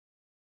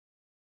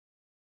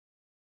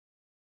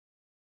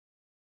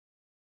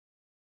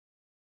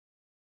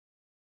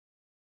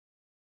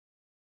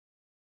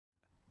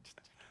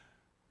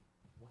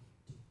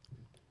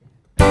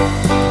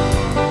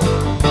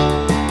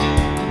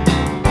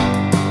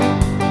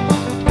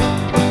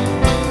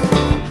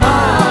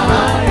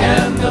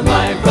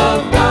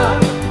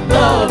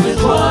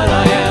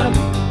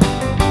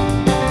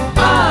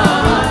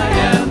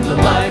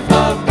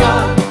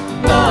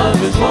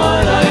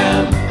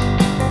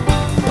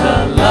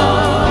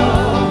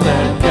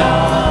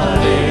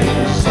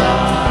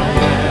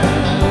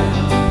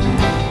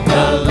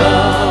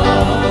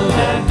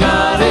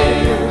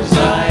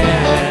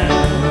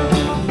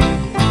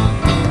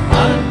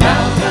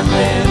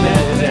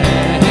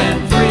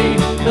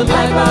The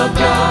life of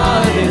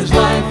God is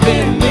life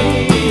in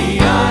me.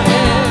 I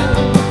am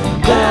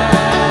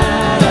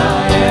that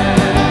I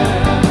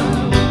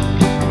am.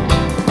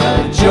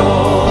 The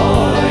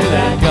joy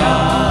that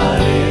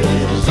God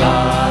is,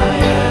 I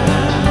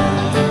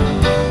am.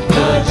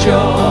 The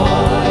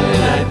joy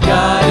that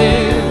God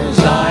is,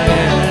 I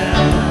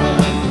am.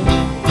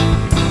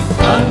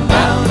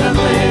 Unbound,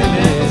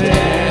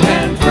 unlimited,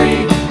 and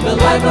free. The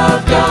life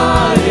of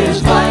God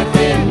is life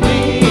in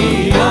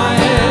me. I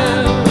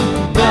am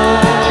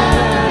that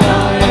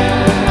I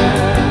am.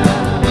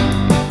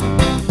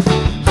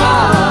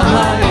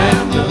 I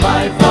am the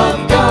life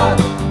of God.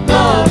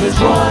 Love is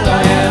what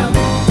I am.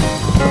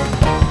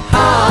 I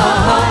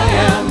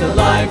am the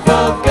life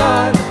of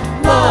God.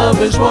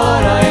 Love is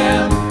what I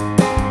am.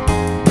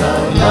 The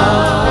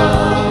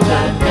love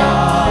that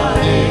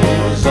God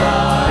is,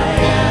 I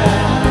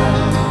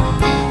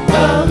am.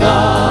 The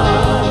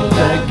love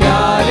that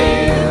God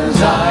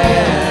is, I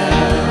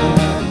am.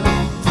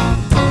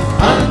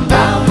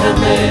 Unbound,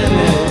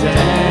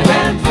 unlimited,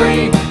 and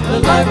free. The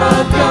life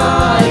of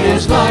God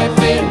is life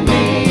in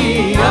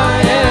me.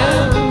 I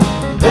am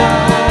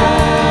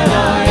that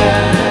I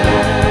am.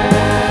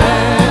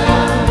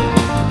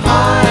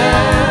 I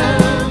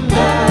am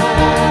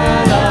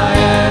that I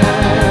am.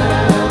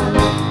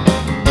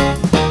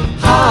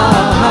 I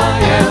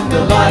am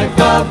the life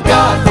of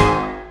God.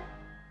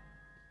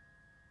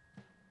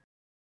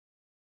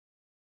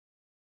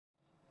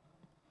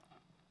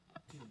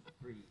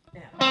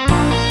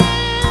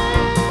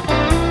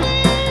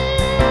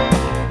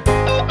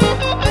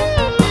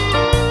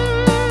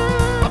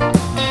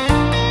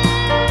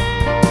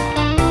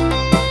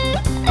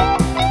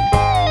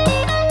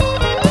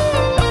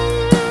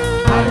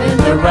 I'm in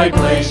the right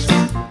place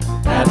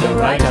at the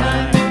right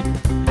time.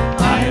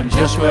 I am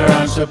just where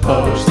I'm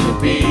supposed to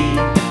be.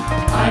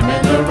 I'm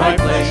in the right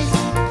place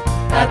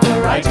at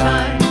the right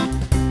time.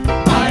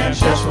 I am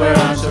just where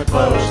I'm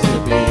supposed to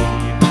be.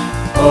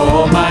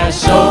 Oh, my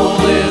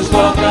soul is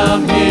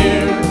welcome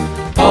here.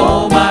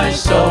 Oh, my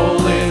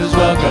soul is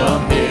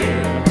welcome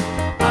here.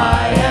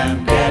 I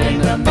am getting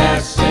the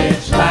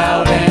message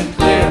loud and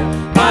clear.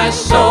 My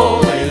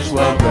soul is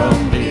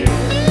welcome here.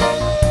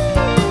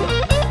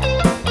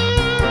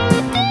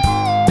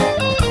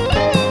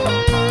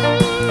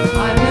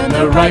 I'm in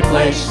the right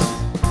place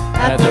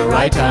at the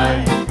right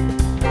time.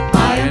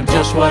 I am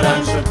just what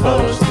I'm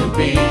supposed to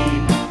be.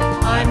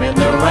 I'm in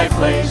the right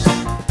place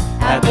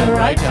at the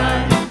right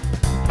time.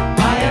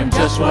 I am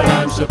just what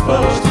I'm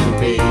supposed to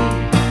be.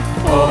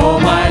 Oh,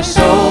 my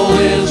soul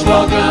is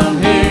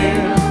welcome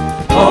here.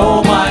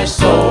 Oh, my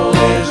soul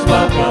is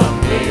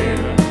welcome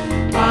here.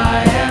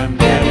 I am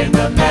getting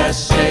the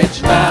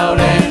message loud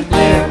and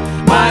clear.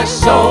 My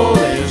soul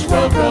is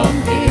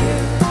welcome here.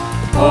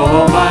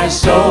 Oh, my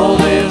soul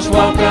is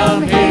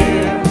welcome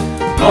here.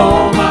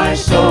 Oh, my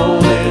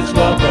soul is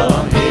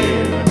welcome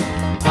here.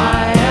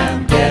 I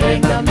am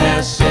getting the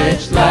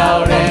message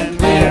loud and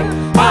clear.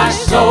 My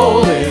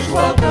soul is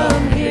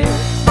welcome here.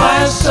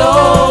 My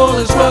soul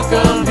is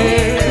welcome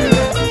here.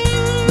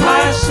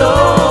 My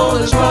soul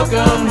is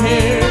welcome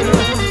here.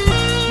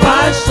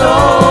 My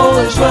soul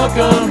is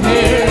welcome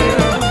here.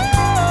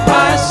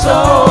 My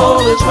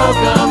soul is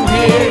welcome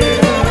here.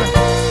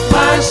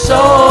 My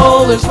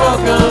soul is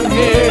welcome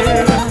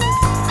here.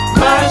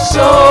 My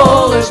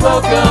soul is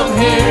welcome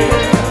here.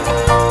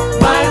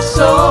 My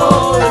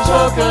soul is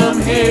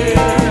welcome here.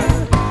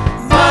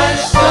 My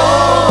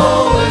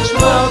soul is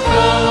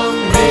welcome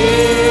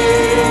here.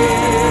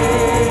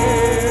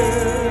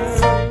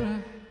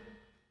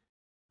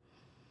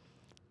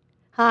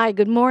 Hi,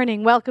 good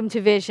morning. Welcome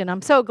to Vision.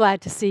 I'm so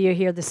glad to see you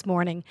here this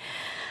morning.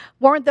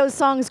 Weren't those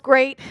songs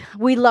great?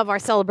 We love our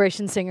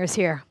celebration singers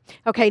here.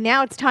 Okay,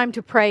 now it's time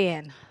to pray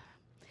in.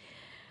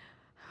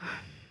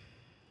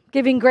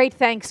 Giving great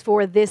thanks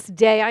for this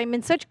day. I'm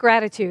in such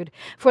gratitude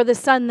for the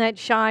sun that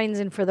shines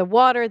and for the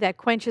water that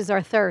quenches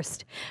our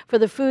thirst, for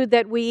the food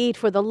that we eat,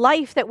 for the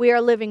life that we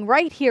are living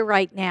right here,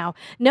 right now,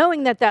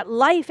 knowing that that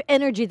life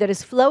energy that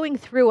is flowing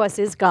through us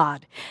is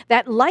God.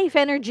 That life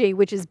energy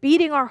which is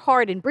beating our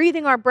heart and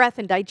breathing our breath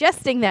and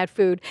digesting that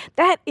food,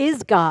 that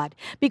is God,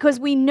 because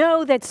we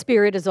know that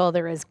spirit is all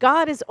there is.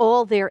 God is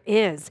all there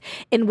is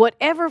in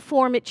whatever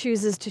form it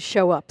chooses to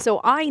show up. So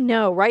I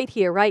know right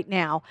here, right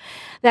now,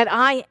 that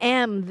I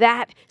am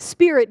that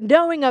spirit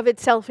knowing of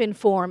itself in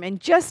form.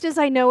 And just as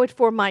I know it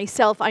for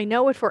myself, I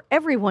know it for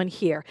everyone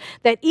here,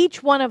 that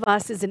each one of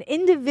us is an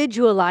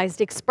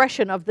individualized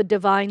expression of the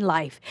divine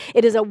life.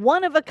 It is a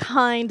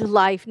one-of-a-kind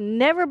life,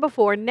 never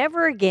before,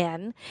 never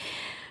again,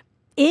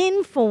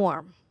 in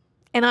form.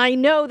 And I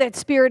know that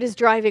spirit is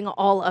driving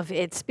all of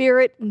it.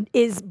 Spirit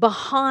is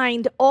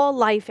behind all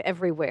life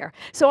everywhere.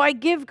 So I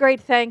give great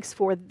thanks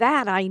for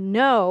that. I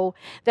know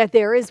that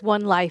there is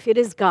one life. It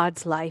is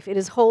God's life. It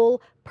is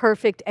whole,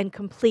 perfect, and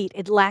complete.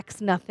 It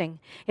lacks nothing.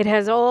 It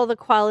has all the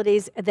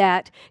qualities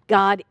that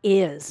God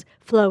is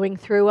flowing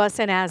through us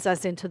and as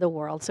us into the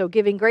world. So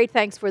giving great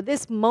thanks for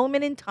this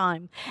moment in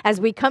time as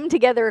we come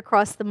together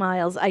across the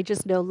miles. I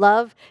just know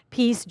love,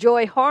 peace,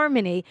 joy,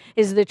 harmony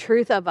is the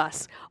truth of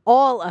us,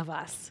 all of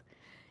us.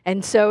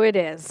 And so it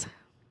is.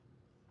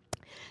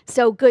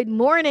 So good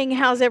morning.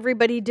 How's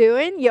everybody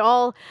doing? You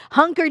all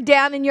hunkered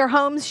down in your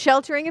homes,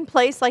 sheltering in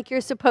place like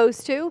you're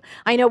supposed to.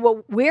 I know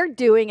what we're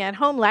doing at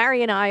home.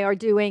 Larry and I are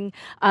doing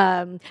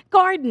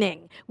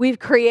gardening. We've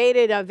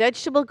created a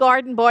vegetable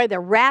garden. Boy, the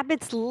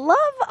rabbits love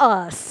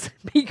us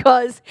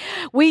because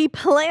we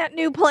plant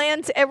new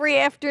plants every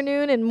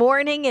afternoon and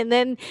morning, and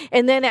then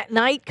at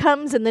night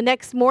comes, and the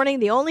next morning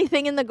the only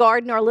thing in the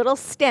garden are little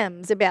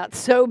stems about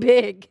so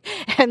big,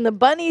 and the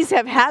bunnies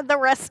have had the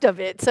rest of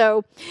it.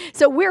 So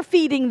we're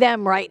feeding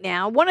them right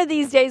now. One of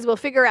these days we'll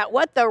figure out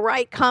what the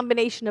right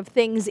combination of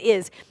things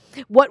is.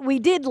 What we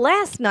did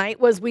last night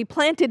was we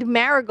planted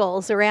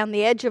marigolds around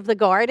the edge of the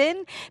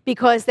garden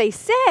because they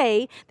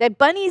say that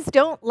bunnies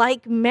don't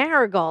like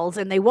marigolds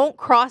and they won't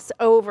cross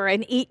over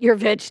and eat your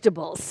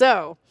vegetables.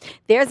 So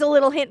there's a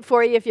little hint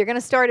for you if you're going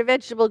to start a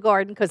vegetable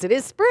garden, because it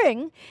is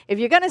spring. If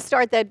you're going to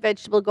start that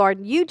vegetable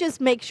garden, you just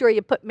make sure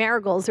you put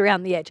marigolds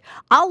around the edge.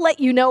 I'll let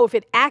you know if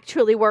it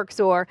actually works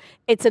or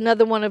it's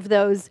another one of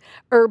those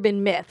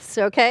urban myths,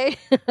 okay?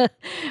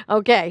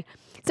 Okay.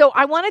 So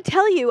I want to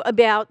tell you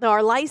about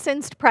our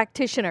licensed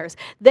practitioners.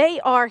 They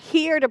are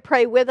here to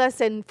pray with us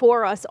and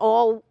for us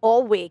all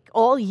week,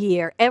 all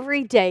year,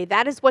 every day.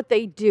 That is what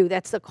they do.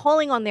 That's the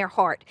calling on their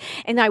heart.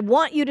 And I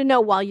want you to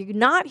know, while you're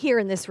not here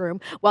in this room,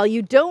 while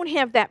you don't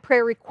have that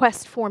prayer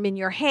request form in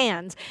your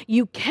hands,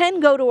 you can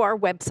go to our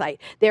website.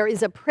 There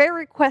is a prayer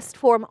request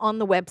form on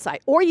the website,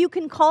 or you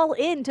can call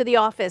in to the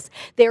office.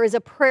 There is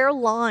a prayer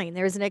line.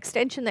 There's an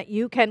extension that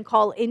you can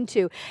call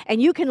into,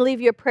 and you can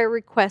leave your prayer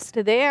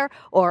request there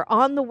or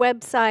on the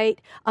website,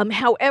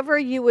 however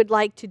you would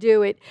like to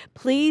do it.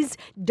 Please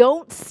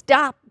don't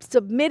stop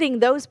submitting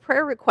those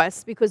prayer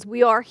requests, because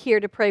we are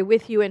here to pray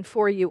with you and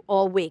for you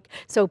all week.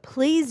 So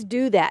please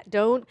do that.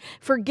 Don't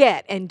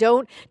forget, and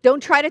don't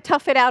try to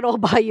tough it out all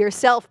by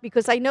yourself,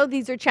 because I know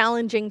these are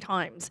challenging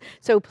times.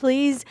 So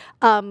please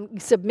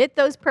submit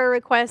those prayer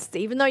requests.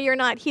 Even though you're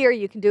not here,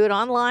 you can do it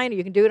online, or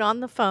you can do it on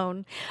the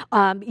phone.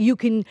 You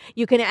can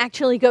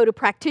actually go to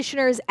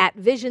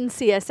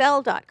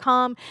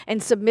practitioners@visioncsl.com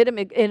and submit them,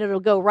 and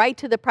it'll go right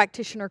to the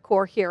practitioner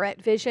core here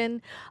at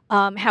Vision.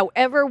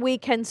 However we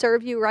can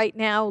serve you right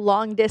now,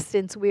 long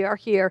distance, we are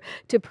here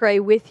to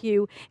pray with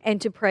you and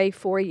to pray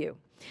for you.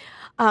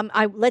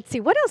 Let's see,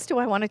 what else do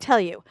I want to tell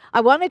you? I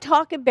want to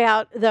talk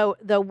about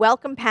the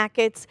welcome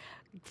packets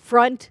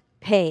front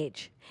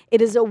page.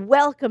 It is a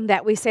welcome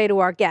that we say to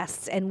our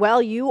guests. And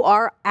while you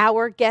are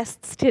our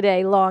guests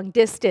today, long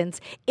distance,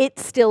 it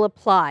still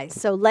applies.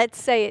 So let's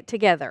say it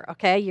together,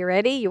 okay? You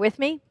ready? You with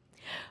me?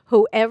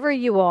 Whoever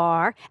you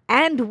are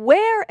and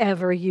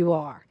wherever you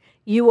are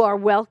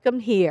welcome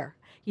here.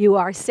 You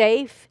are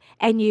safe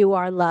and you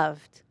are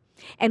loved.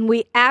 And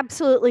we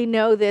absolutely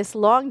know this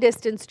long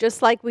distance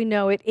just like we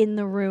know it in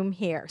the room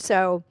here.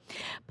 So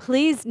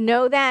please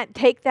know that.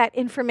 Take that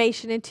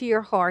information into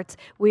your hearts.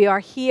 We are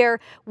here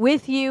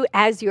with you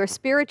as your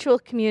spiritual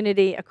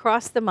community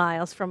across the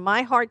miles. From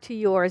my heart to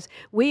yours,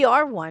 we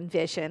are one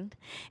Vision.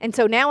 And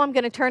so now I'm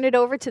going to turn it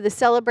over to the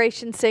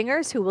celebration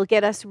singers who will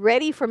get us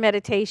ready for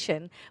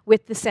meditation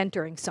with the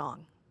centering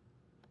song.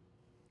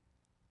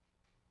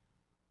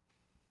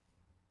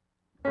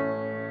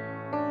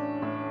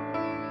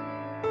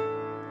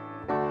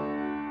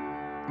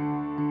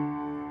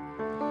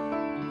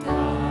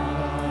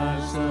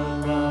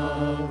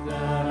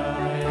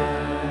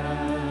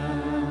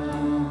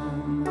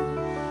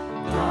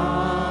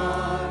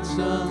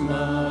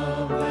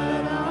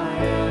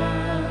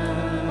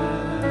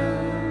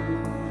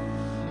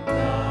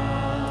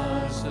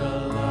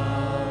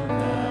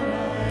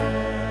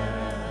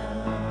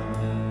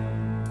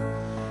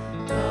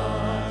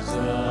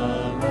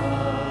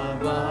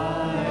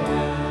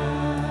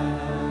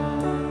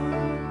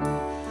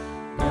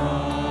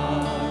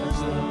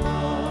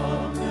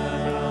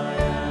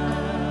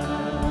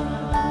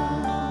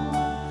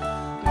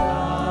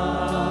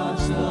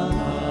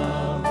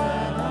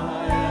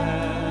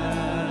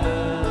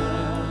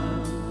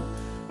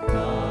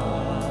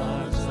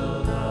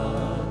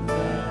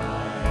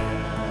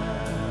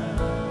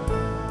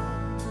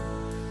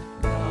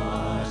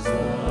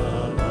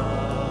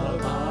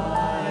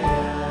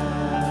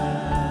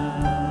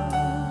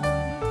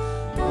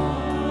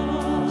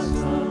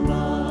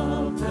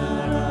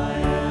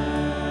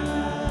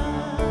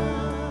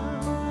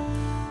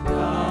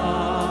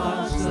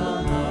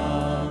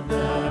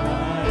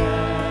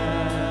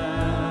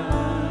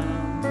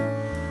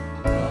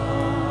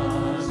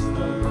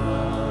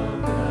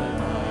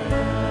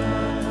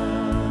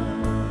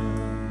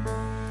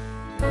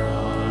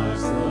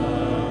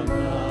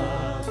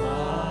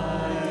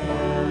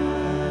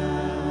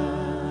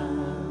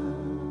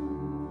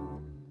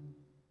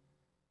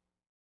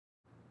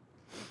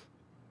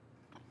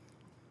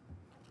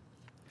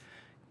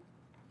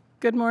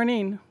 Good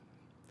morning.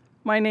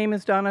 My name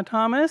is Donna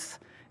Thomas,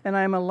 and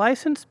I'm a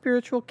licensed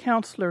spiritual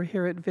counselor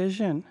here at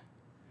Vision.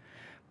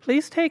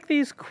 Please take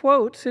these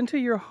quotes into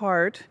your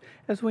heart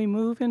as we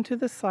move into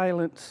the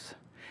silence,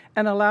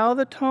 and allow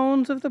the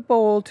tones of the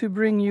bowl to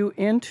bring you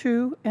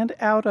into and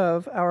out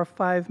of our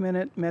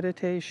 5-minute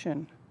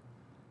meditation.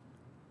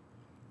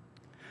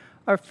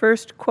 Our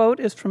first quote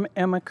is from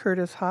Emma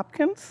Curtis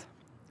Hopkins.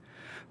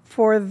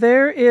 For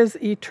there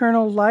is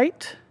eternal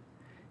light,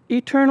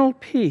 eternal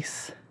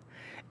peace,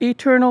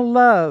 eternal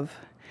love,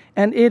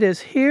 and it is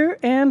here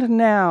and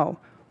now,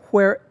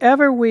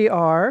 wherever we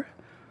are,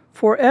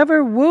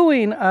 forever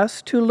wooing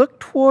us to look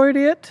toward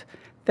it,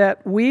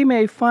 that we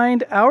may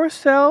find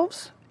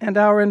ourselves and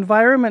our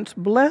environments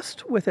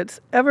blessed with its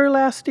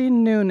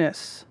everlasting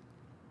newness.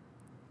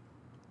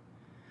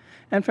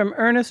 And from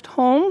Ernest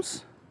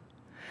Holmes,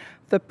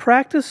 the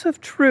practice of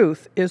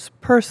truth is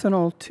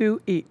personal to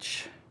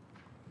each.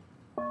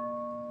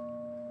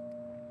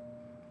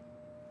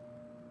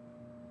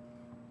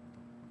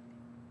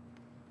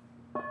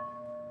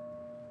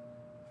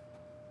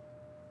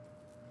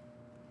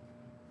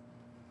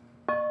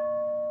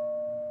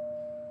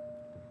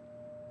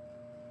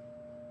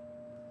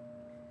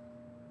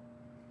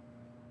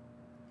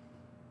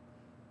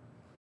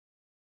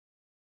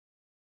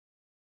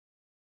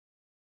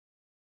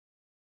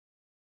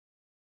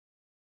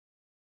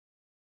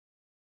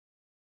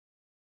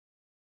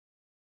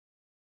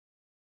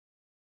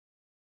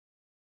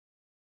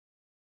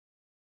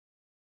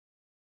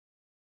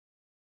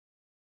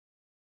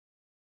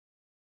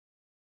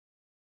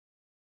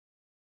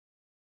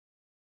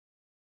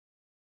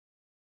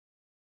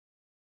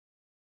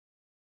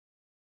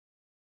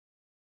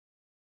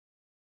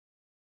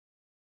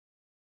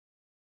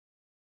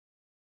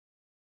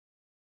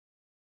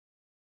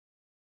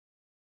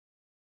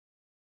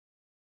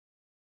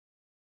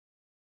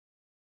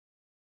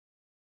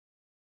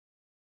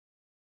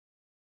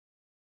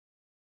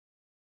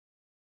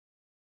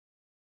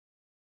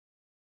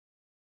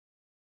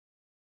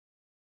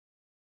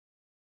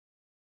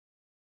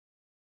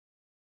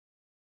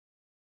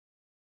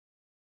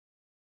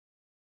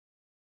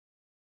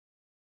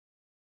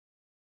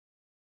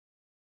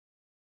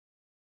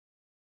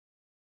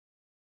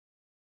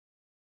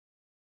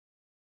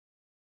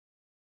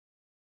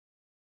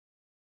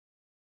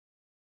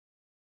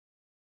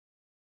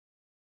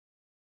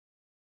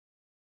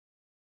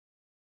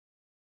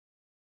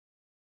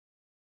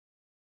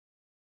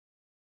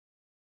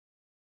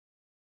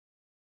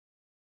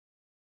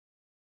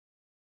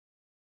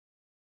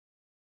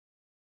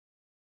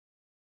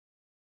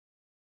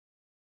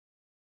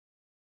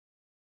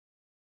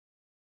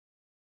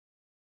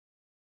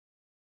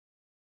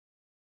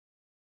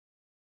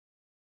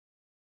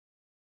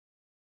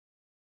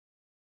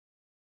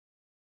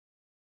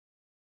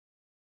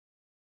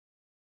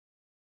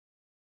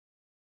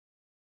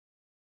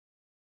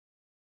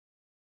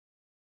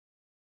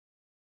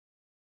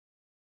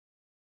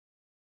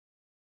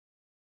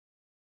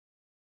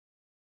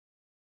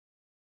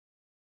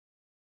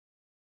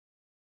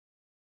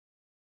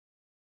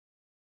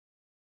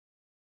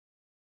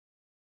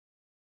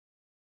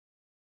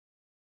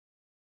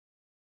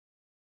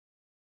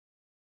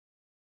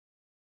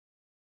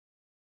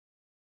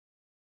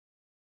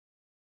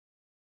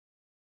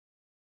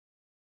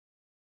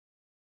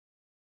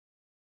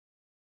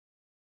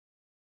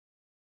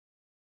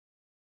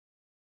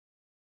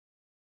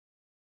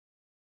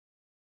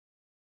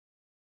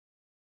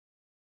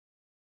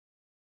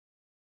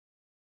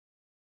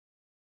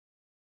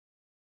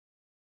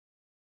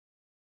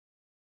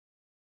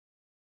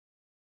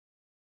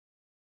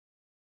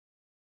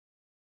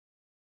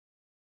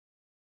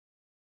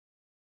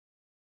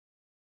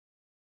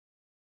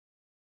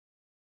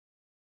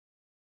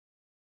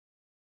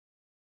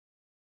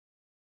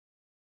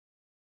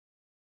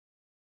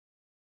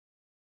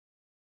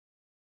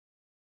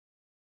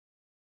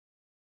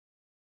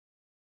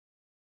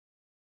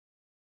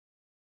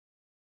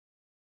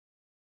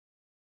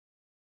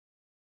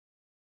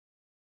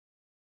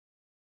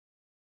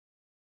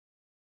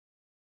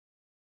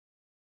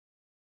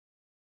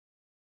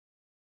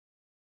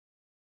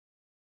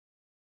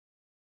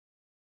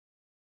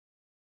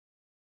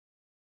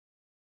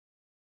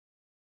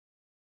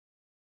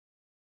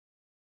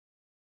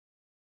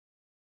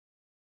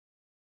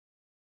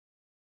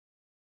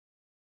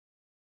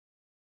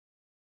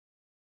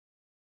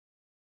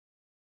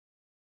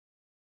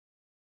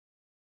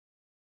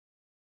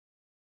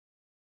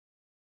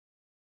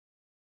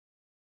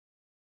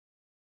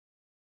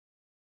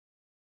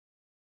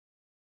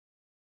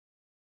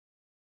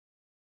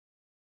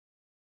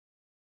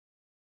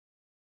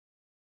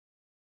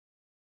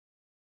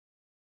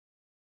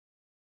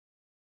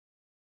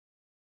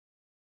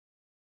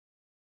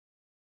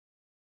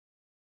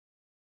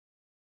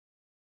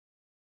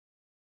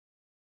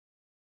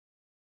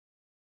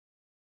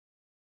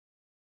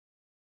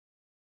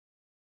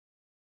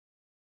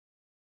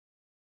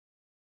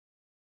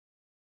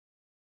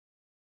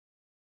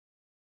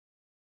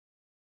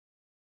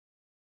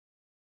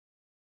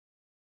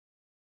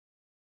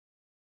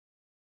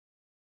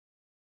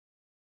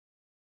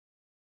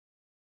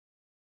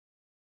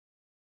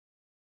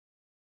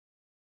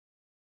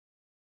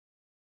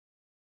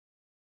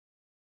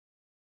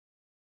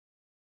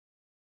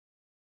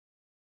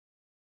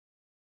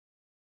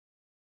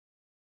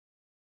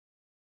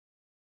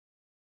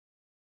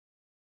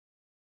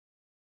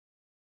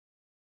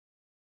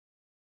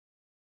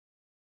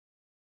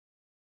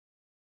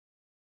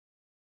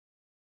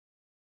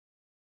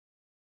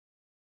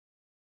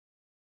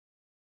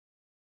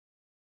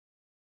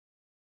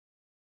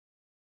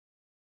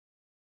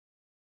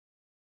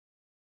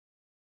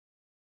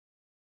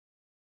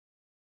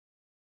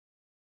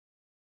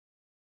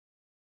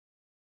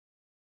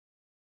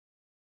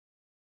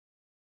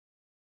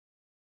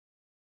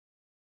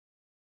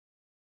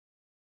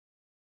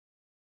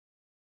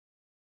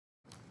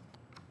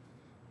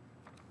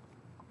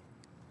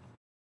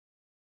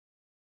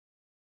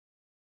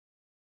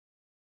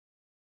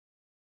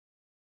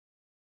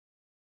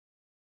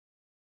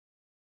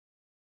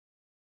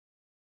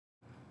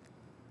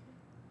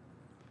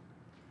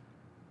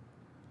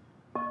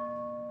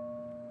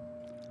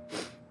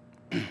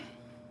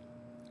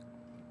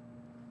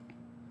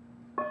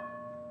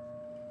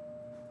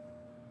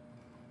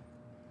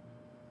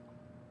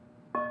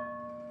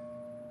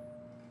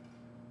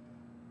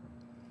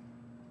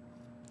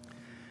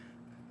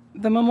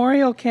 The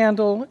memorial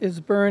candle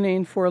is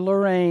burning for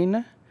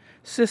Lorraine,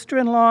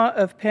 sister-in-law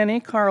of Penny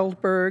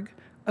Carlberg,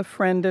 a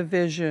friend of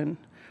Vision.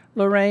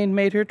 Lorraine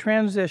made her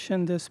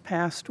transition this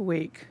past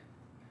week.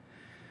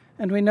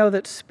 And we know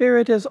that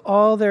spirit is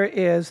all there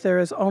is. There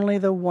is only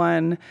the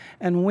one.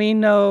 And we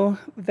know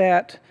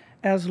that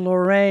as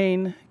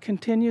Lorraine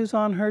continues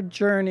on her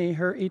journey,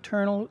 her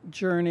eternal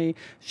journey,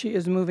 she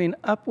is moving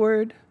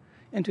upward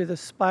into the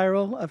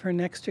spiral of her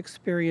next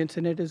experience.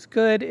 And it is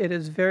good, it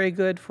is very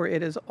good, for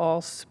it is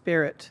all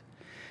spirit.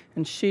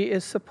 And she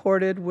is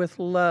supported with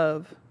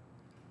love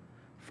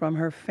from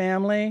her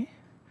family,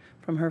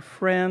 from her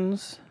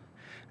friends,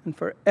 and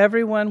for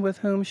everyone with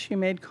whom she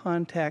made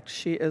contact.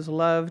 She is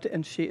loved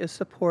and she is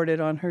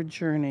supported on her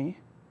journey.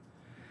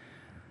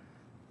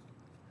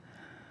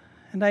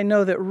 And I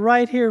know that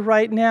right here,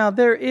 right now,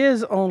 there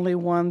is only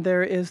one.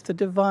 There is the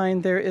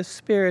divine, there is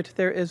spirit,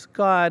 there is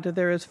God,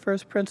 there is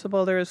first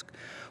principle, there is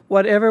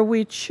whatever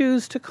we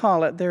choose to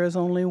call it, there is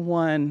only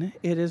one.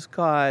 It is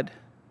God.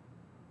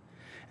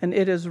 And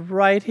it is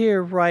right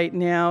here, right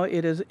now.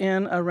 It is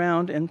in,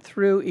 around, and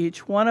through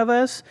each one of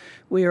us.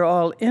 We are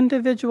all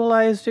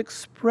individualized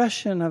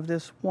expression of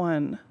this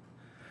one,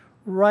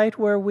 right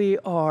where we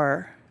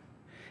are.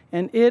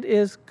 And it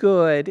is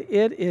good.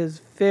 It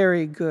is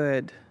very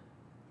good.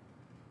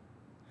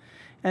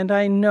 And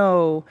I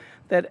know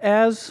that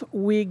as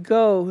we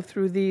go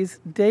through these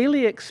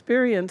daily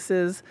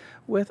experiences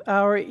with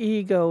our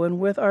ego and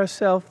with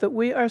ourself, that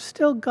we are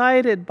still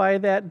guided by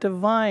that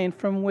divine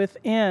from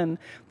within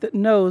that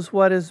knows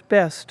what is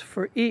best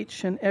for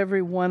each and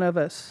every one of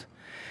us.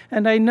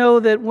 And I know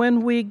that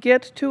when we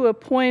get to a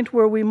point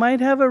where we might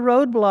have a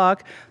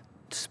roadblock,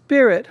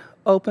 Spirit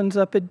opens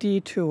up a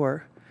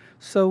detour,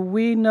 so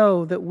we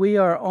know that we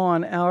are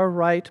on our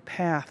right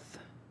path.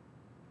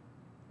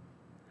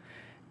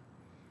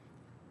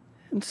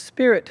 And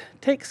Spirit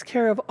takes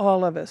care of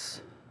all of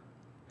us.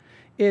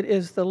 It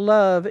is the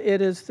love, it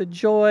is the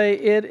joy,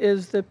 it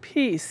is the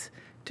peace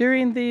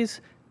during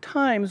these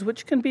times,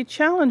 which can be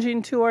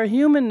challenging to our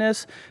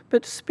humanness,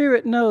 but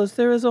Spirit knows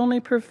there is only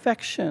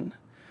perfection.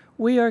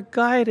 We are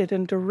guided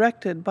and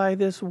directed by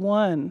this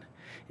one,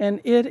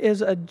 and it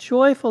is a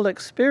joyful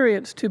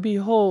experience to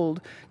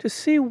behold, to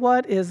see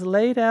what is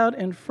laid out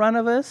in front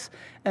of us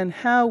and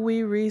how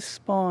we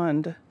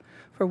respond.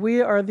 For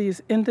we are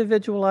these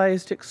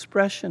individualized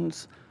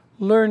expressions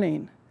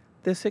learning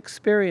this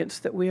experience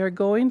that we are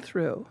going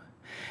through.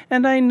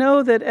 And I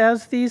know that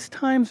as these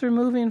times are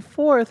moving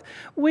forth,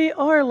 we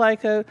are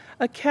like a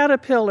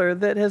caterpillar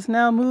that has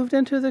now moved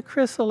into the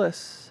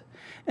chrysalis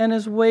and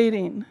is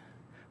waiting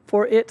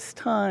for its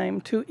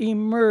time to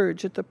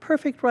emerge at the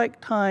perfect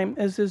right time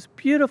as this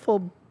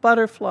beautiful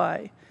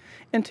butterfly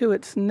into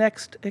its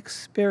next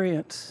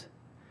experience.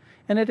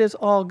 And it is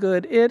all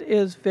good. It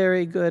is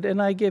very good.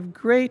 And I give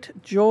great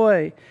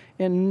joy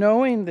in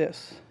knowing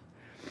this.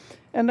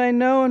 And I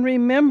know and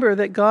remember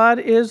that God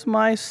is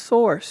my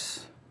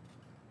source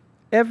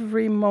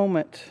every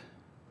moment.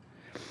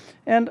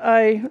 And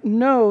I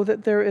know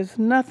that there is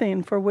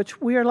nothing for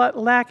which we are not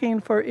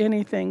lacking for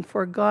anything,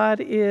 for God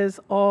is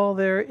all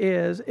there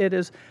is. It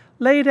is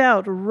laid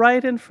out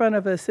right in front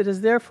of us. It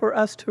is there for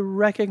us to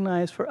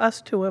recognize, for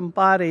us to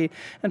embody,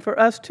 and for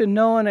us to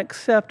know and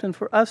accept, and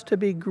for us to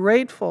be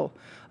grateful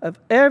of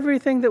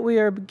everything that we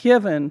are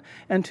given,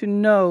 and to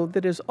know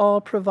that is all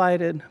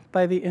provided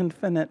by the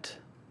infinite.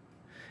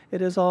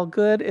 It is all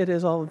good. It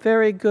is all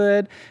very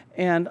good.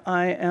 And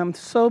I am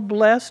so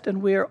blessed,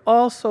 and we are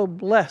all so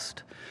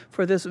blessed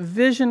for this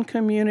vision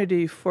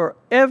community, for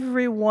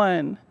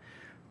everyone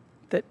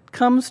that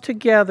comes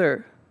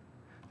together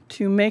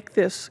to make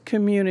this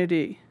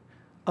community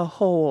a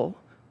whole,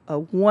 a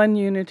one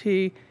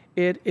unity.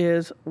 It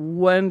is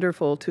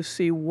wonderful to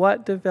see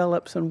what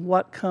develops and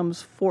what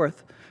comes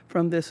forth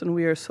from this, and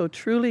we are so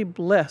truly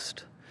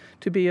blessed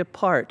to be a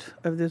part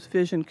of this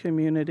vision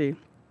community.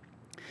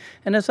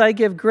 And as I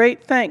give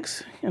great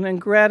thanks and in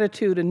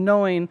gratitude in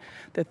knowing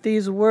that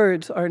these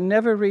words are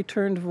never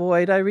returned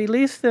void, I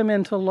release them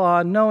into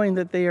law, knowing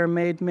that they are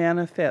made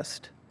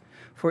manifest.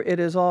 For it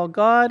is all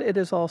God, it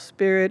is all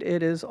Spirit,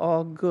 it is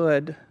all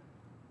good.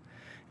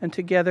 And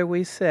together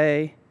we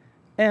say,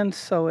 and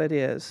so it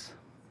is.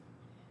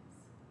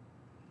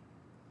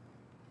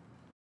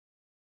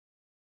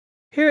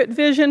 Here at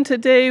Vision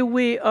today,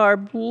 we are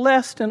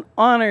blessed and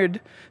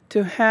honored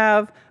to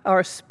have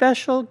our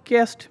special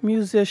guest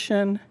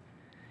musician,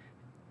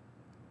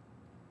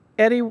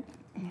 Eddie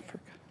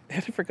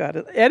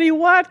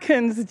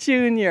Watkins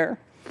Jr.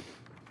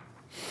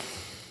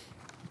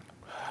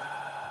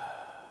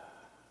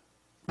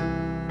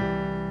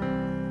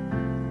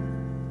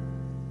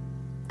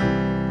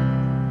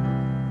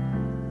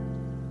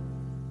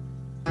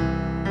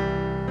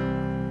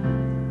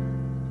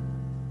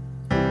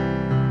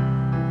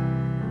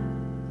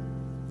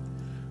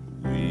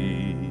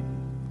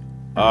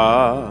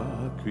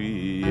 Are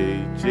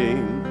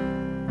creating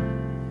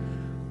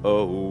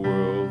a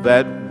world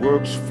that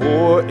works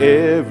for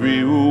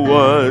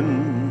everyone.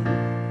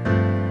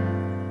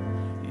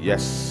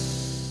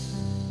 Yes,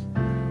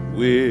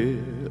 we're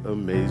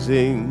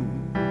amazing.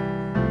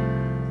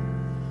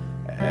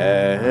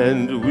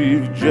 and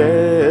we've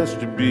just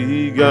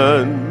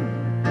begun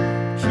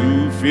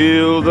to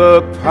feel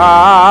the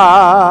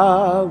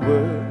power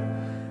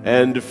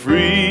and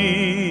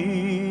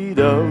freedom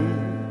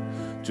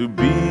to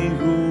be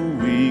who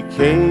we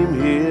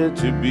came here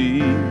to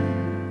be,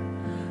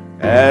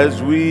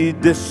 as we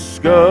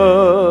discover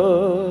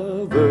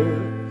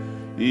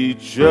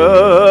each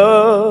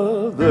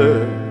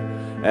other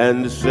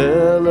and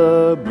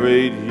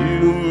celebrate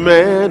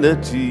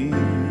humanity.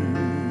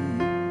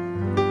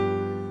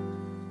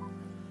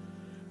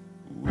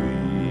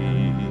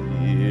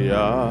 We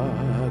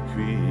are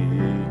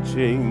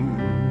creating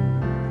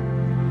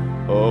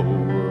a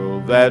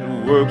world that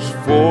works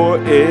for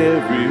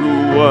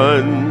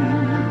everyone.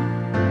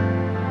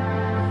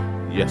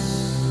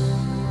 Yes,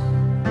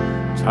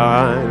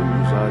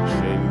 times are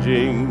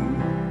changing.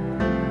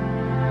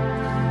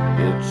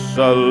 It's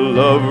a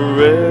love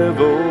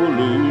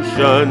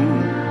revolution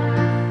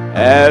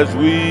as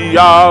we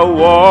are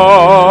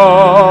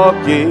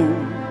walking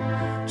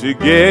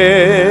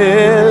together.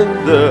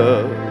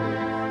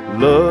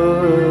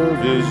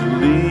 Love is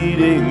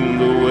leading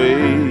the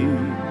way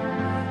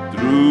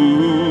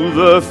through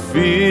the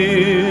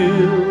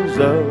fields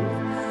of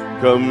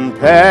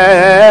compassion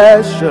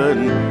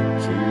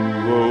to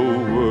a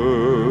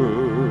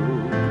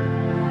world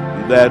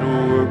that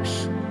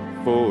works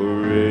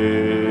for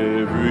everyone.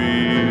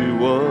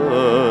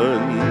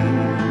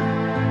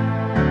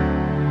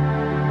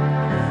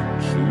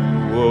 To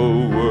a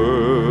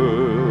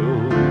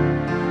world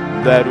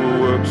that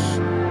works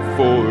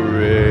for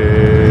everyone.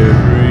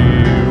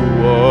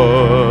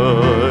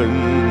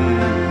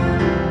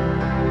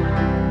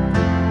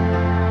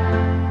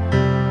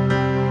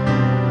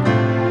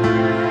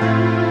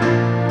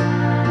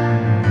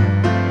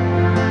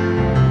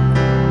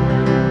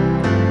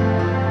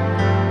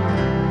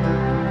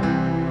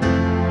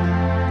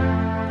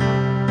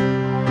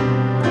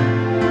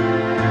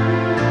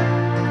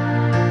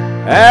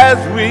 As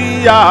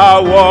we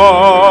are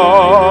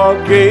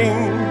walking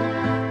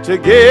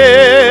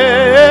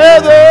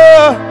together,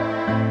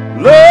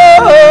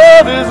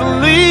 love is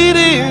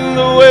leading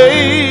the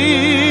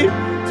way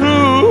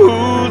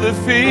through the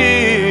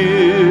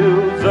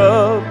fields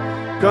of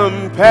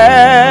compassion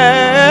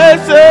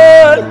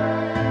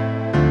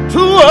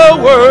to a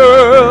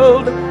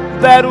world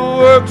that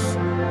works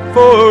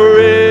for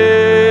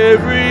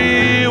everyone.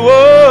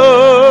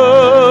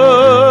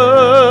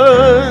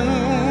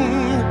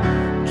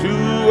 To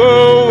a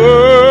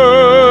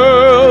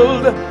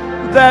world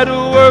that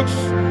works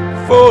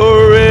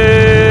for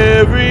everyone.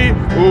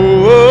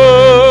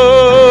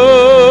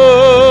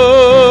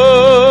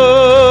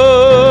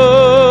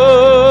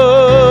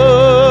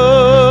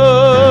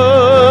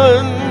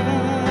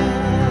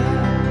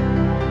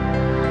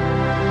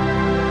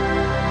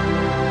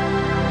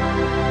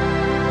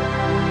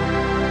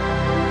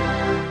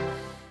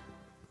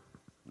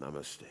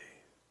 Namaste.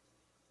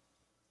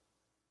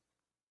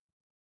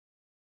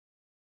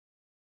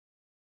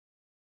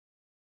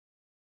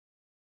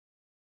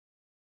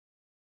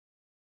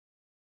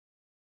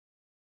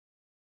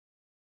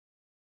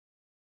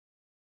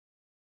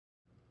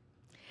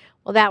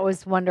 Well, that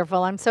was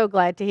wonderful. I'm so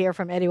glad to hear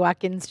from Eddie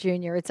Watkins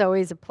Jr. It's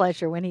always a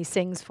pleasure when he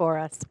sings for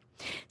us.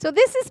 So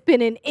this has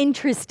been an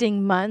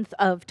interesting month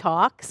of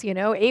talks. You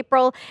know,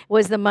 April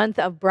was the month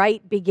of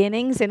bright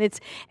beginnings, and it's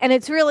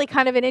really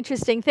kind of an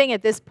interesting thing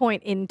at this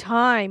point in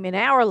time in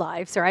our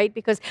lives, right?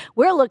 Because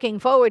we're looking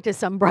forward to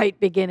some bright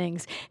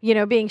beginnings. You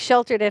know, being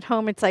sheltered at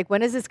home, it's like,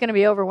 when is this going to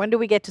be over? When do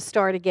we get to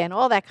start again?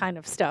 All that kind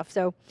of stuff.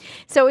 So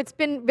it's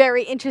been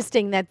very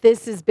interesting that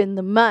this has been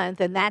the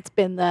month, and that's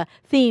been the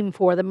theme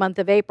for the month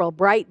of April,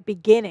 bright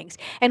beginnings.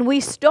 And we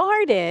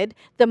started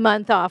the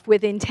month off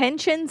with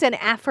intentions and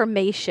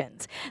affirmations.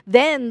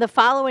 Then the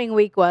following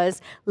week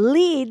was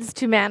leads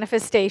to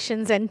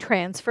manifestations and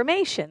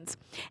transformations.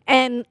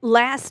 And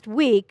last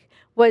week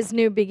was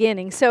new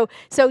beginnings. So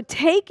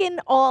taken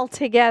all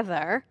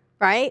together,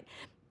 right?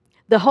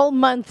 The whole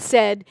month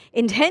said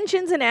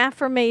intentions and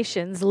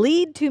affirmations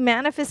lead to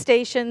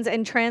manifestations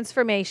and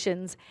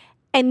transformations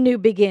and new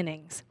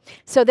beginnings.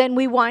 So then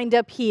we wind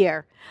up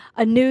here,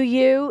 a new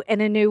you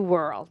and a new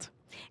world.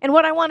 And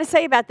what I want to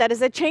say about that is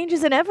that change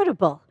is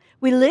inevitable.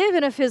 We live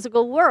in a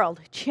physical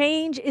world.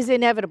 Change is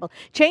inevitable.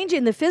 Change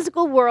in the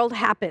physical world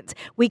happens.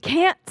 We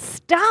can't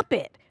stop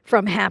it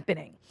from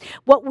happening.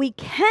 What we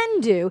can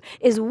do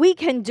is we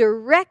can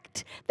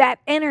direct that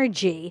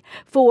energy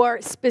for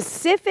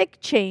specific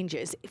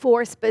changes,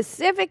 for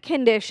specific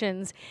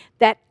conditions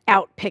that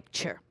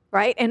outpicture.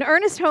 Right? And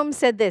Ernest Holmes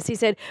said this. He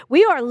said,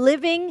 we are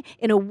living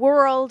in a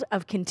world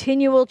of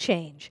continual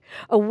change,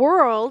 a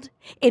world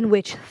in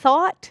which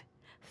thought,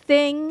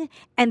 thing,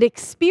 and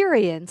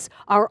experience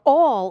are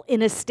all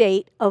in a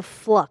state of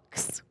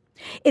flux.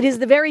 It is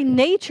the very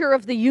nature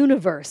of the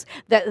universe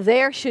that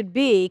there should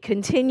be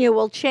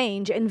continual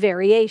change and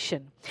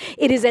variation.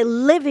 It is a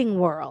living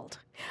world,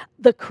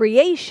 the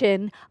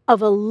creation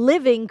of a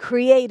living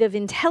creative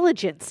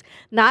intelligence,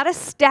 not a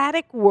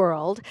static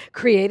world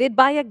created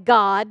by a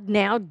God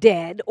now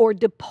dead or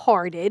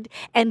departed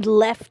and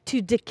left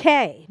to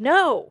decay.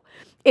 No,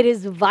 It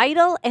is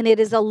vital and it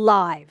is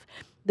alive.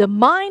 The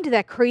mind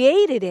that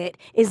created it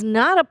is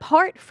not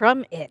apart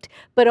from it,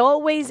 but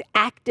always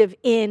active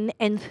in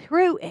and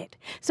through it.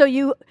 So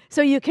you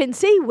can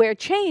see where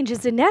change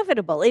is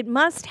inevitable. It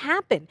must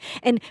happen.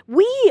 And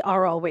we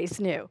are always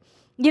new.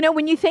 You know,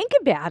 when you think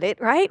about it,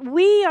 right,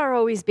 we are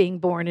always being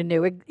born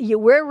anew.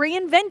 We're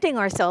reinventing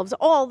ourselves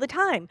all the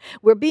time.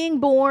 We're being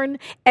born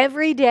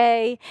every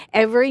day,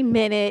 every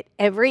minute,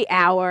 every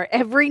hour,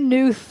 every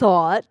new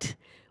thought.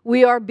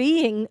 We are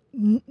being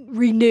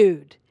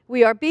renewed.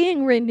 We are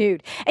being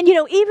renewed. And, you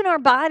know, even our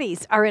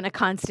bodies are in a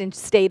constant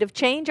state of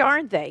change,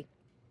 aren't they?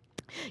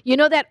 You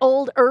know that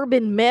old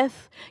urban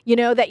myth, you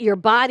know, that your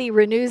body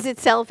renews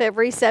itself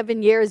every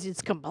 7 years.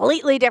 It's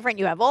completely different.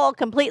 You have all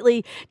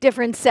completely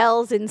different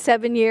cells in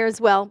 7 years,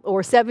 well,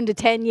 or 7 to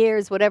 10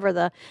 years, whatever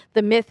the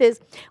myth is.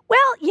 Well,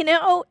 you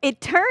know,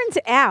 it turns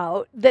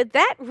out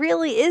that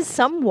really is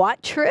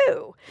somewhat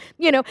true.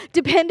 You know,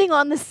 depending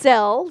on the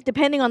cell,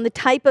 depending on the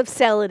type of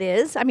cell it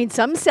is. I mean,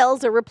 some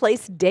cells are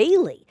replaced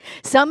daily.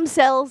 Some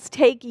cells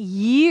take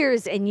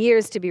years and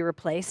years to be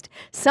replaced.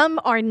 Some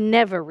are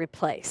never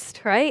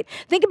replaced, right?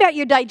 Think about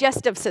your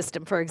digestive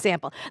system, for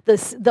example.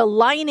 The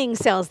lining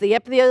cells, the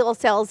epithelial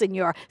cells in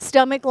your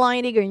stomach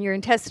lining or in your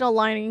intestinal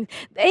lining,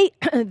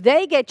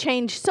 they get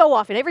changed so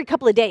often, every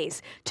couple of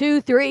days,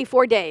 2, 3,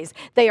 4 days.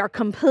 They are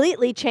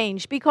completely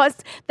changed because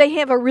they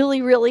have a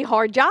really, really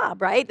hard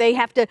job, right? They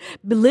have to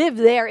live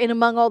there in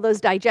among all those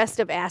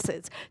digestive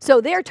acids.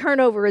 So their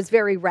turnover is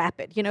very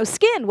rapid. You know,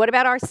 skin, what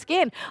about our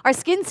skin? Our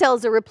skin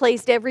cells are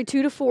replaced every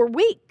 2 to 4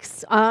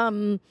 weeks.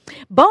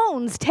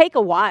 Bones take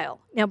a while.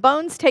 Now,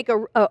 bones take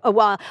a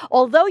while.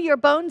 Although your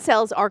bone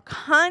cells are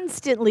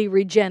constantly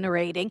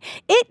regenerating,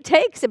 it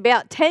takes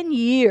about 10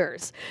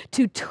 years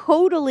to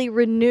totally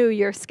renew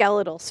your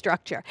skeletal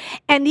structure.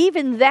 And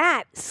even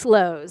that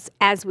slows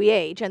as we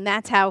age. And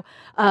that's how,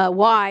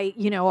 why,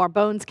 you know, our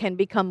bones can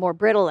become more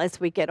brittle as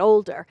we get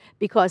older,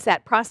 because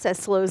that process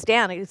slows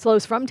down. It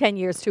slows from 10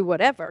 years to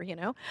whatever, you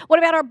know. What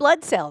about our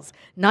blood cells?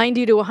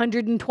 90 to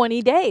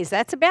 120 days.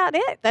 That's about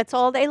it. That's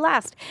all they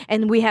last.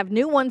 And we have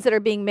new ones that are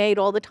being made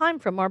all the time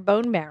from our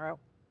bone marrow.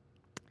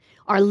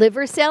 Our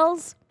liver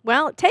cells,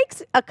 well, it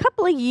takes a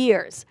couple of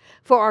years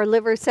for our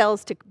liver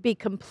cells to be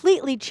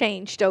completely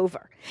changed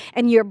over.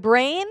 And your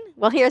brain,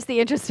 well, here's the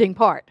interesting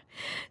part.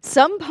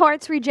 Some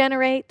parts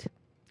regenerate,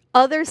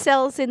 other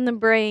cells in the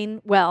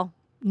brain, well,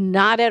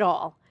 not at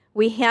all.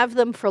 We have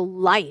them for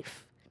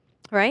life,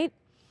 right?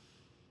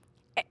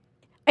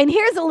 And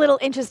here's a little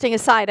interesting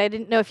aside. I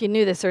didn't know if you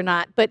knew this or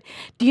not, but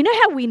do you know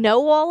how we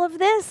know all of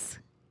this?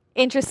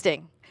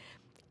 Interesting.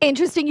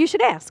 Interesting, you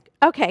should ask.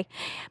 Okay.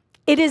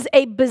 It is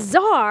a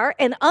bizarre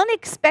and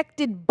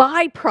unexpected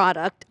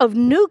byproduct of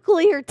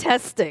nuclear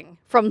testing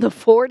from the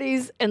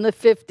 40s and the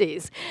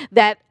 50s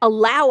that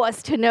allow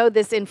us to know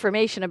this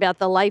information about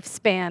the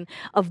lifespan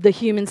of the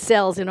human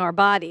cells in our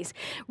bodies.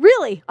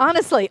 Really,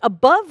 honestly,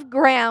 above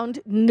ground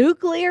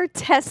nuclear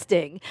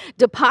testing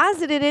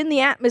deposited in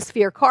the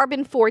atmosphere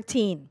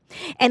carbon-14,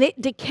 and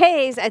it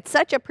decays at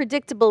such a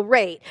predictable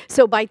rate.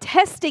 So by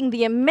testing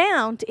the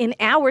amount in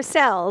our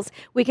cells,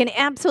 we can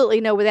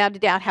absolutely know without a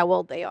doubt how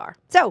old they are.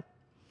 So,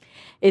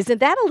 isn't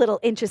that a little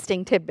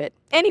interesting tidbit?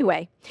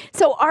 Anyway,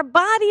 so our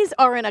bodies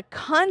are in a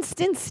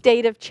constant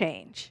state of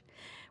change,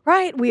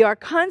 right? We are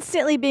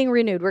constantly being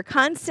renewed. We're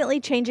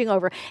constantly changing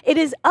over. It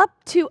is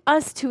up to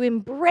us to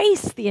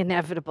embrace the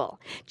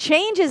inevitable.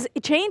 Change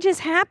is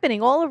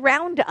happening all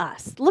around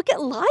us. Look at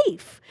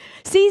life.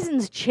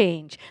 Seasons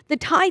change. The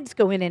tides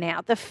go in and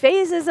out. The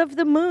phases of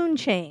the moon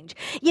change.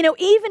 You know,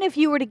 even if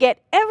you were to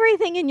get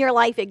everything in your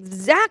life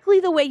exactly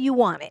the way you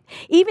want it,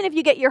 even if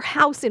you get your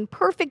house in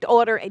perfect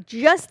order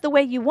just the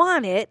way you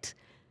want it,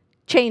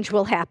 change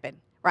will happen.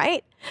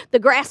 Right? The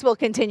grass will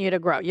continue to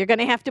grow. You're going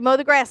to have to mow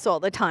the grass all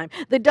the time.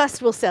 The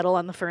dust will settle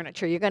on the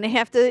furniture. You're going to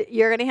have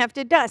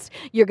to dust.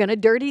 You're going to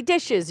dirty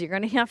dishes. You're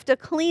going to have to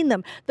clean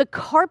them. The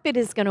carpet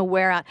is going to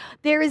wear out.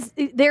 There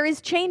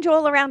is change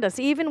all around us,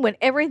 even when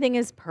everything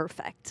is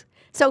perfect.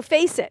 So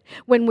face it,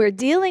 when we're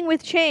dealing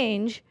with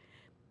change,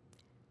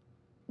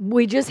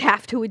 we just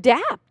have to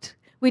adapt.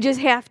 We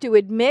just have to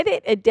admit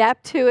it,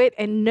 adapt to it,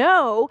 and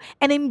know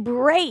and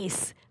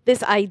embrace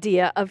this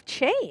idea of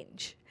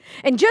change.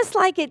 And just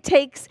like it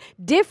takes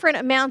different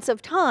amounts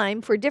of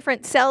time for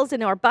different cells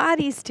in our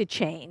bodies to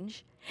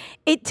change,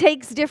 it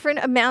takes different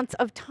amounts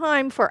of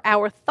time for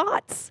our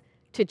thoughts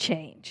to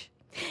change.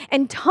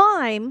 And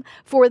time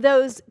for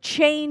those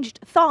changed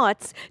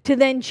thoughts to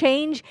then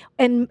change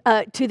and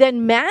to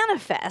then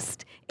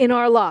manifest in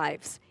our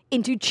lives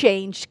into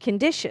changed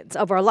conditions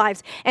of our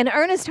lives. And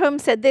Ernest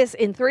Holmes said this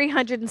in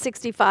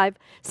 365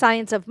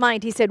 Science of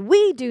Mind. He said,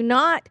 "We do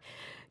not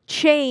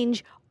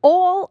change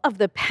all of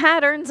the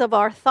patterns of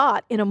our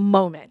thought in a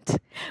moment.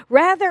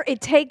 Rather, it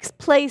takes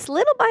place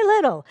little by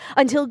little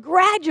until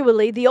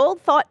gradually the old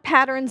thought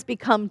patterns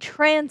become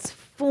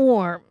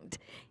transformed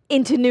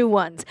into new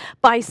ones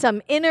by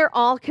some inner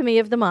alchemy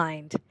of the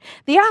mind,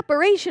 the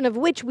operation of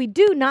which we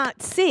do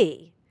not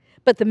see,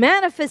 but the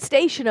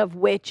manifestation of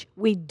which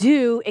we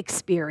do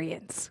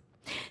experience.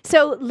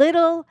 So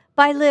little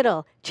by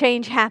little,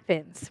 change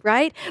happens,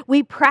 right?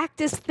 We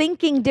practice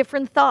thinking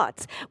different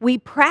thoughts. We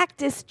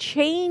practice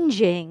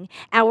changing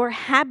our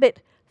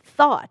habit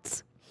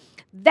thoughts.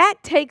 That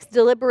takes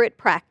deliberate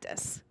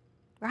practice,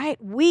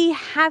 right? We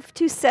have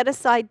to set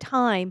aside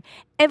time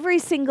every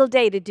single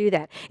day to do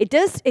that.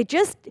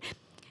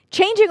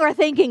 Changing our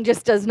thinking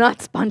just does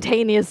not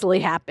spontaneously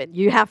happen.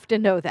 You have to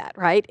know that,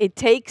 right? It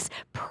takes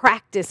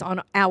practice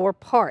on our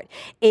part.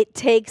 It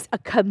takes a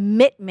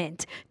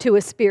commitment to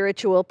a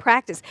spiritual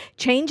practice.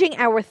 Changing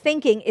our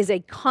thinking is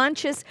a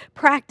conscious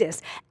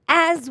practice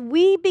as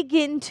we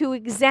begin to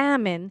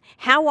examine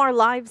how our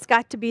lives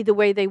got to be the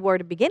way they were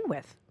to begin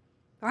with,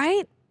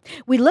 right?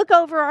 We look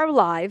over our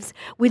lives,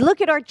 we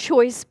look at our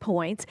choice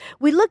points,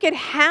 we look at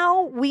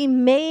how we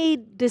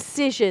made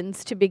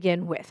decisions to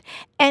begin with.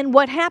 And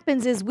what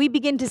happens is we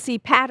begin to see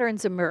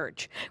patterns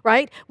emerge,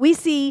 right? We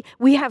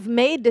have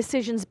made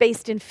decisions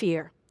based in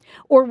fear,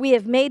 or we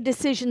have made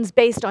decisions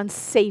based on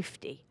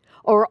safety,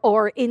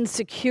 or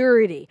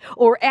insecurity,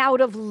 or out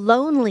of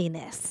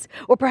loneliness,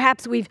 or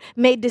perhaps we've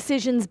made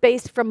decisions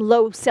based from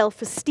low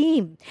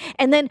self-esteem.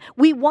 And then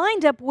we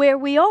wind up where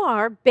we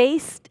are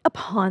based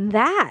upon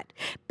that,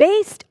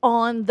 based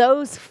on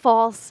those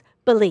false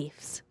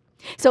beliefs.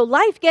 So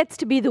life gets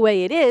to be the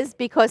way it is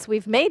because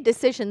we've made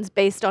decisions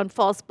based on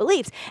false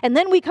beliefs. And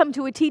then we come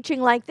to a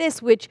teaching like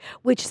this, which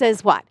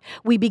says what?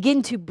 We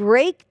begin to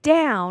break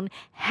down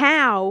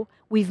how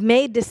we've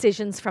made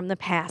decisions from the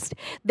past.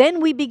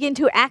 Then we begin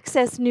to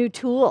access new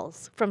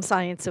tools from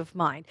Science of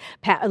Mind,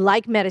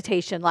 like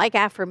meditation, like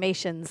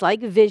affirmations,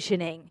 like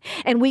visioning.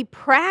 And we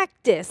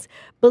practice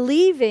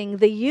believing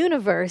the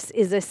universe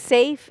is a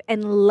safe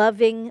and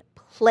loving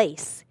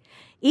place,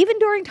 even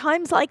during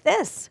times like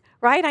this,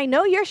 right? I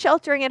know you're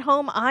sheltering at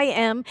home. I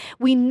am.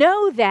 We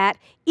know that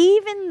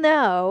even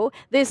though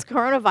this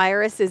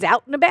coronavirus is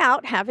out and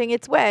about having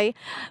its way,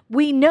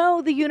 we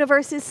know the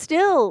universe is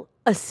still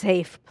a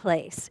safe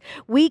place.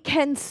 We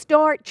can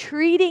start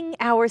treating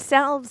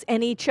ourselves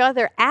and each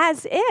other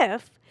as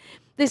if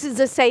this is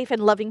a safe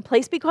and loving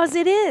place, because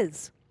it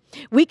is.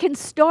 We can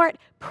start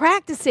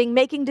practicing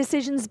making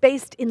decisions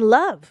based in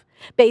love,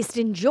 based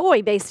in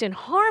joy, based in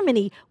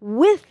harmony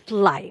with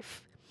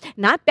life.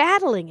 Not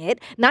battling it,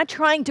 not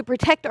trying to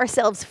protect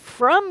ourselves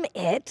from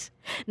it,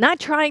 not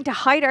trying to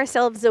hide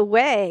ourselves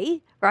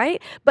away,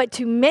 right? But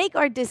to make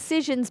our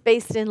decisions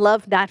based in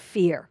love, not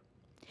fear.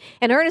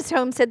 And Ernest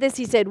Holmes said this,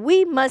 he said,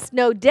 we must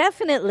know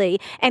definitely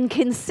and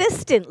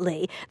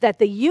consistently that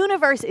the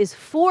universe is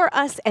for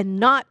us and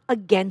not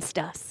against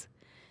us.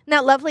 Isn't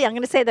that lovely? I'm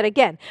going to say that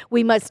again.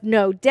 We must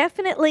know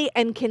definitely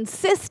and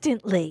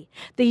consistently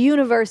the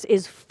universe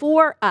is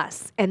for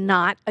us and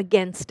not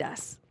against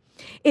us.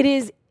 It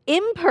is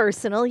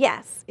impersonal,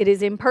 yes, it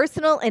is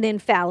impersonal and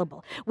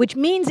infallible, which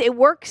means it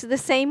works the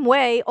same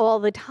way all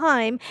the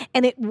time,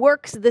 and it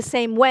works the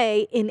same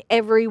way in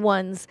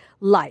everyone's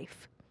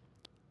life.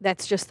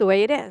 That's just the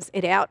way it is.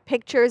 It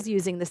outpictures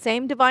using the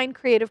same divine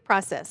creative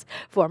process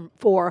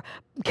for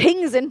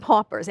kings and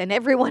paupers and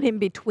everyone in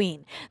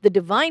between. The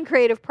divine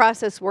creative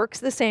process works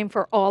the same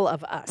for all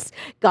of us.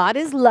 God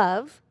is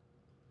love.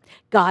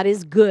 God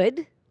is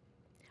good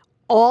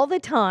all the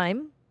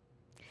time,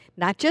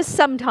 not just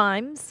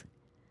sometimes,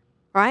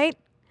 right?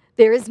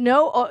 There is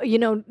no,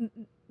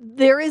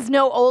 there is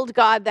no old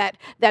God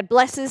that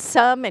blesses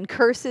some and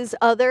curses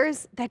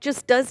others. That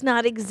just does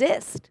not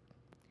exist.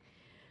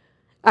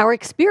 Our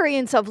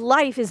experience of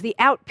life is the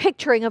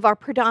outpicturing of our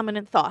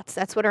predominant thoughts.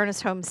 That's what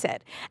Ernest Holmes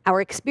said. Our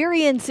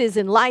experiences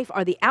in life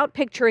are the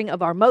outpicturing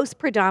of our most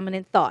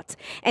predominant thoughts.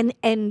 And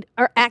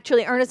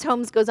actually, Ernest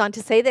Holmes goes on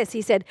to say this.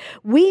 He said,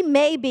 we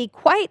may be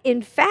quite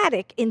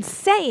emphatic in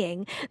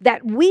saying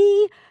that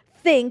we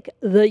think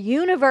the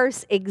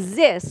universe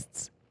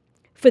exists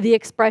for the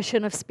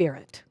expression of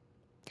spirit,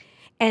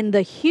 and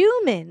the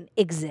human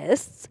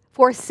exists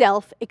for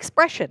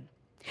self-expression,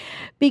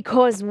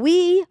 because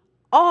we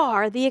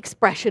are the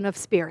expression of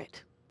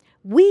spirit.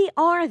 We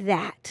are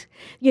that.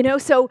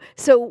 So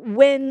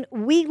when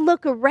we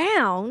look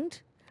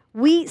around,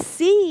 we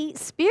see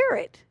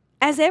spirit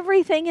as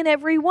everything and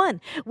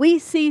everyone. We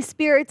see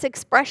spirit's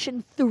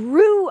expression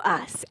through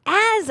us,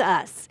 as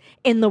us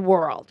in the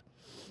world.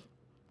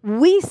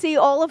 We see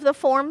all of the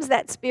forms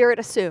that spirit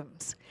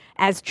assumes,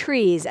 as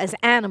trees, as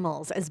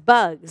animals, as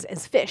bugs,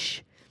 as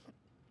fish.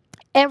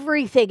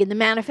 Everything in the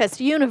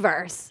manifest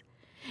universe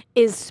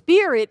is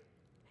spirit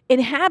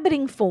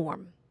inhabiting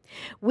form.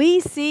 We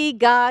see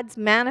God's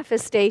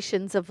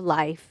manifestations of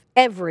life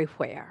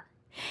everywhere.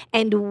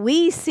 And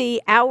we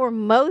see our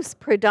most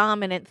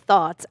predominant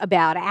thoughts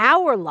about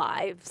our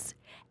lives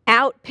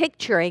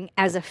outpicturing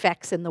as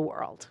effects in the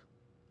world.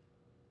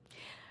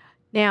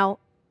 Now,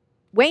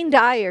 Wayne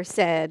Dyer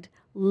said,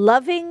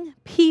 loving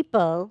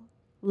people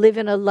live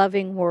in a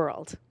loving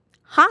world.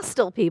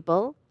 Hostile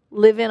people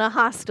live in a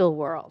hostile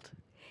world.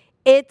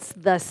 It's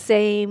the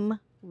same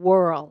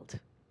world.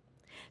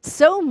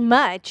 So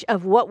much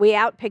of what we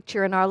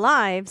outpicture in our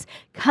lives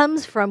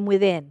comes from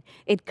within.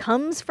 It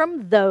comes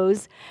from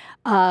those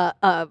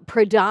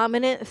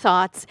predominant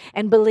thoughts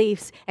and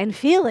beliefs and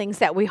feelings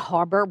that we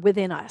harbor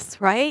within us,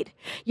 right?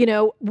 You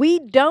know, we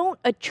don't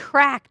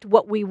attract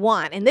what we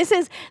want. And this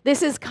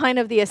is kind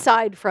of the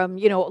aside from,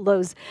 you know,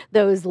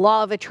 those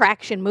law of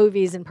attraction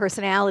movies and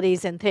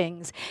personalities and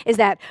things, is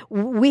that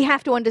we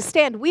have to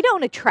understand we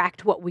don't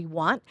attract what we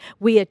want.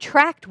 We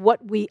attract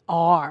what we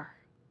are.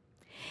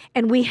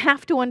 And we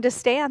have to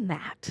understand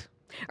that.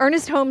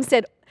 Ernest Holmes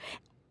said,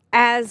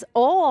 as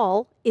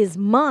all is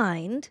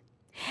mind,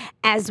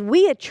 as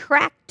we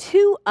attract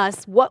to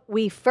us what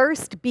we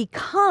first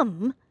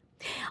become,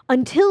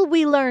 until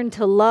we learn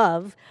to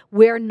love,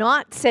 we're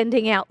not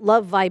sending out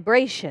love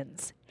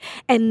vibrations.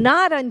 And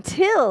not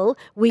until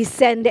we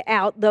send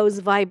out those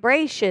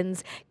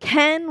vibrations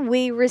can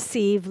we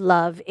receive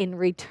love in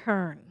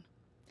return.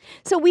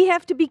 So we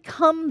have to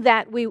become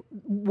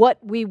what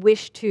we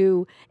wish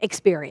to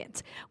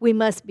experience. We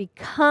must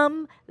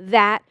become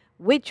that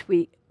which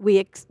we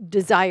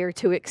desire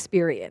to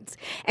experience.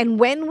 And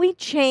when we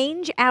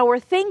change our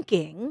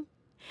thinking,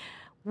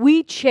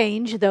 we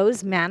change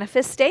those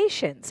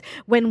manifestations.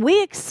 When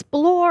we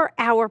explore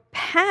our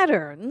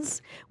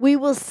patterns, we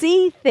will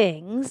see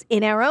things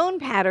in our own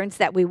patterns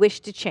that we wish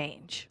to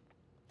change.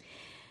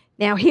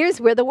 Now, here's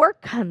where the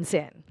work comes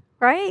in,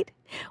 right?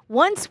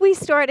 Once we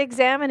start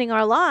examining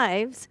our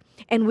lives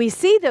and we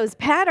see those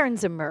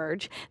patterns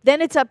emerge,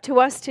 then it's up to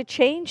us to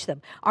change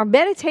them. Our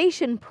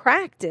meditation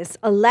practice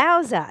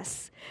allows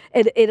us,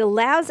 it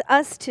allows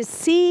us to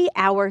see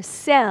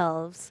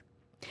ourselves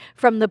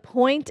from the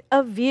point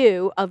of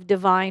view of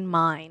divine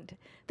mind.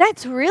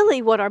 That's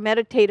really what our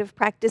meditative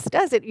practice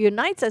does. It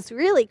unites us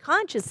really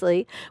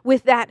consciously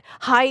with that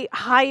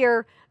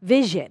higher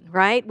vision,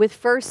 right? With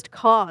first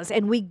cause.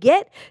 And we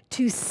get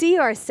to see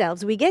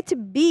ourselves. We get to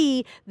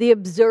be the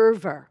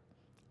observer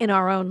in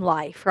our own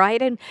life,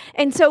 right?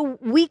 And so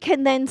we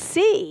can then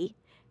see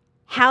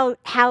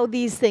how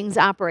these things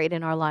operate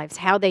in our lives,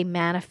 how they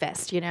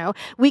manifest, you know.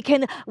 We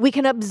can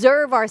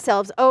observe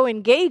ourselves,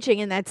 engaging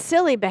in that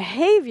silly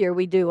behavior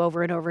we do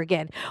over and over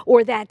again,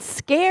 or that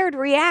scared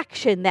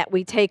reaction that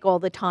we take all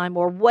the time,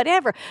 or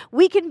whatever.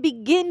 We can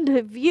begin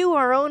to view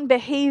our own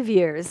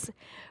behaviors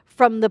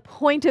from the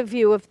point of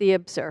view of the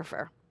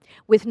observer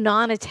with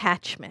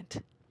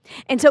non-attachment.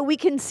 And so we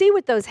can see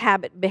what those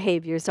habit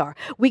behaviors are.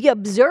 We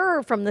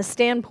observe from the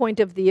standpoint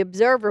of the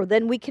observer,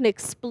 then we can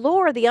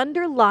explore the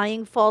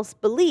underlying false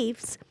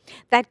beliefs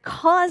that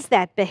cause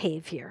that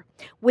behavior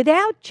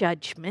without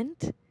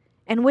judgment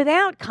and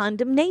without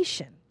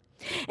condemnation.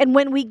 And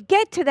when we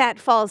get to that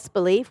false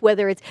belief,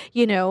 whether it's,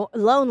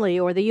 lonely,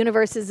 or the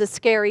universe is a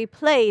scary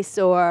place,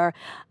 or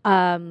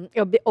I'm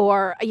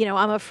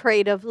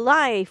afraid of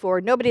life,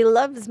 or nobody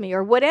loves me,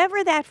 or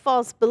whatever that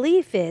false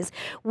belief is,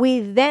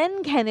 we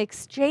then can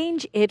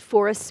exchange it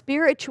for a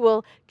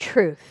spiritual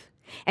truth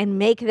and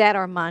make that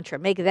our mantra,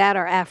 make that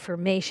our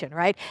affirmation,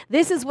 right?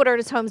 This is what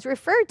Ernest Holmes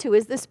referred to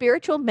as the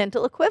spiritual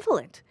mental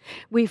equivalent.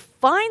 We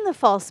find the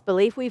false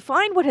belief, we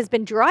find what has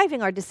been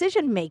driving our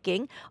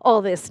decision-making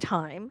all this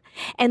time,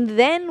 and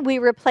then we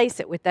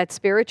replace it with that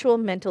spiritual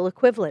mental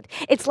equivalent.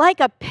 It's like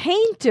a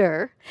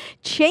painter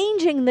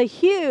changing the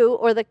hue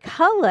or the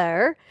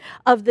color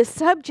of the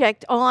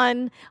subject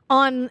on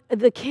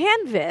the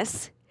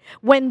canvas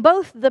when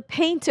both the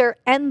painter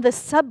and the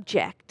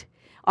subject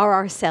are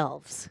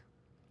ourselves.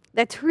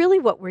 That's really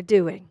what we're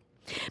doing.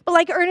 But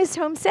like Ernest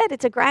Holmes said,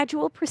 it's a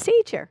gradual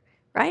procedure,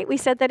 right? We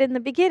said that in the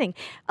beginning.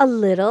 A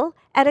little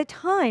at a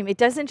time. It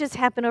doesn't just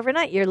happen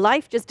overnight. Your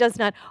life just does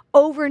not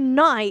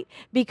overnight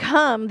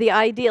become the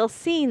ideal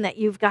scene that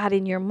you've got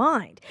in your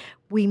mind.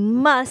 We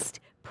must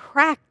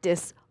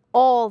practice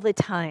all the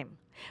time.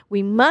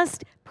 We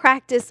must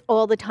practice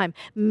all the time.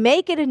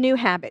 Make it a new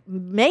habit.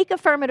 Make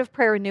affirmative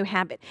prayer a new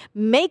habit.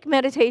 Make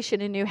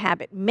meditation a new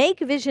habit. Make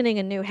visioning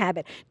a new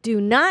habit. Do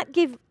not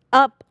give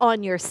up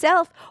on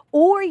yourself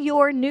or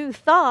your new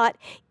thought,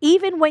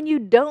 even when you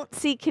don't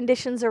see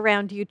conditions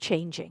around you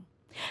changing.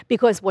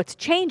 Because what's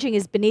changing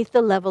is beneath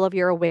the level of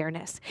your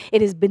awareness.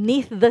 It is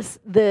beneath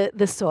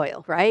the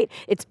soil, right?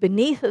 It's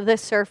beneath the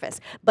surface.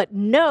 But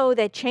know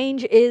that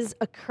change is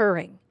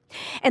occurring.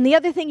 And the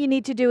other thing you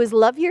need to do is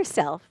love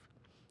yourself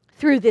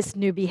through this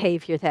new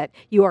behavior that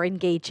you are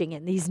engaging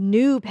in, these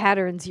new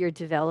patterns you're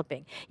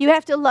developing. You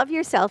have to love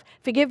yourself,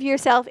 forgive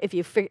yourself. If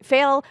you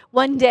fail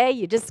one day,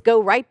 you just go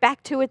right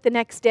back to it the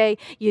next day.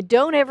 You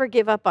don't ever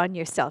give up on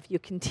yourself. You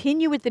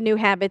continue with the new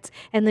habits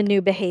and the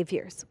new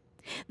behaviors.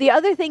 The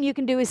other thing you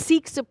can do is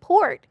seek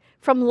support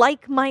from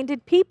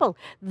like-minded people.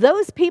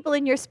 Those people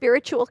in your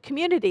spiritual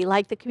community,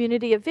 like the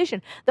Community of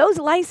Vision, those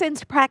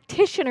licensed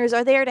practitioners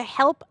are there to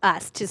help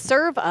us, to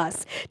serve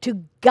us,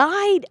 to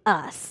guide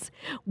us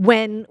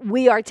when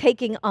we are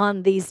taking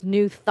on these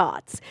new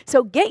thoughts.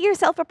 So get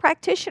yourself a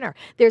practitioner.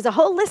 There's a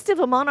whole list of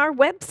them on our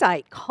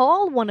website.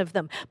 Call one of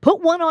them.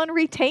 Put one on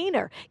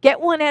retainer. Get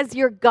one as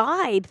your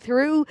guide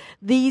through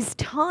these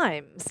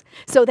times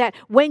so that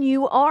when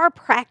you are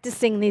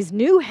practicing these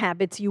new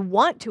habits you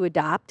want to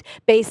adopt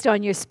based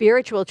on your spiritual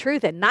spiritual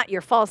truth and not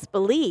your false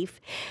belief,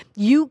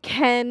 you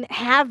can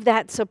have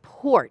that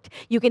support.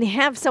 You can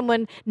have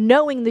someone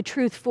knowing the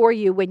truth for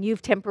you when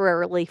you've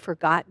temporarily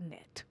forgotten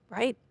it,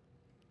 right?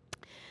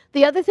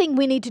 The other thing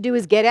we need to do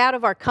is get out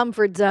of our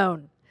comfort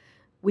zone.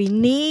 We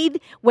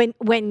need,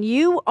 when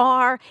you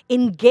are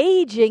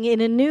engaging in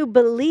a new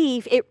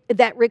belief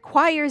that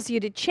requires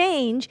you to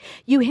change,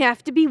 you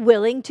have to be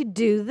willing to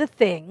do the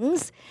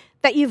things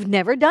that you've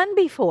never done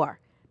before,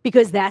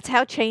 because that's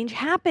how change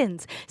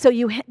happens. So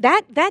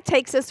that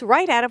takes us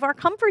right out of our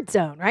comfort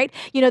zone, right?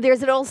 You know,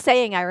 there's an old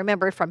saying I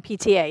remember from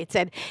PTA. It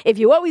said, if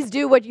you always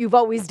do what you've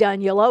always done,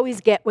 you'll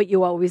always get what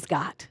you always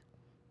got.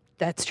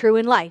 That's true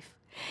in life.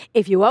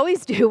 If you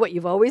always do what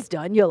you've always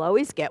done, you'll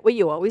always get what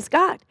you always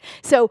got.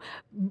 So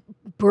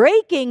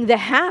breaking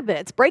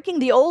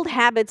the old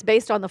habits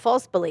based on the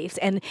false beliefs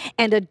and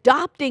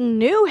adopting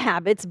new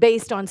habits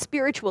based on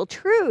spiritual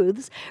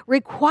truths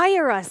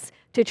require us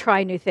to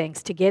try new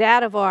things, to get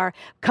out of our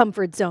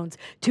comfort zones,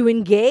 to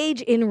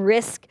engage in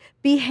risk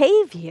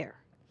behavior.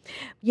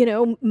 You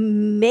know,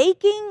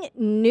 making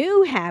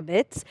new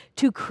habits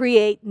to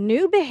create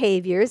new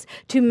behaviors,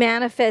 to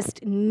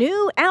manifest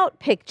new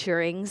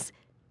outpicturings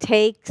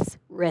takes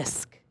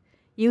risk.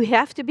 You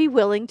have to be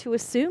willing to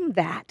assume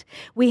that.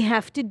 We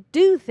have to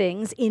do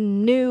things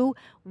in new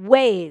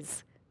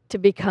ways to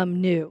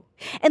become new.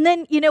 And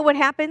then, you know what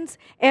happens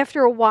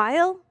after a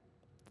while?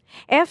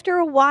 After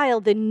a while,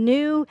 the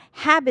new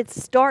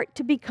habits start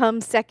to become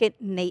second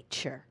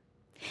nature.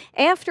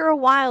 After a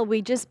while,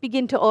 we just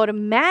begin to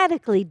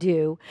automatically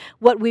do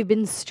what we've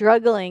been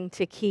struggling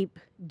to keep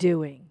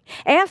doing.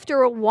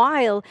 After a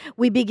while,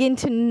 we begin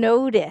to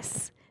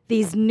notice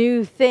these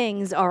new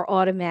things are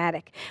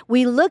automatic.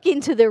 We look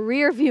into the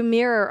rearview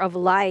mirror of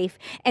life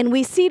and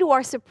we see to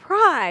our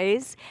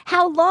surprise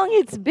how long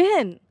it's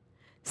been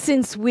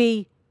since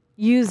we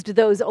used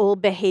those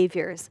old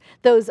behaviors,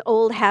 those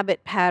old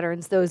habit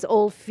patterns, those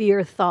old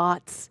fear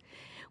thoughts.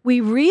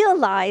 We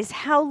realize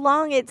how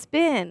long it's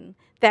been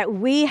that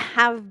we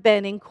have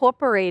been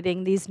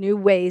incorporating these new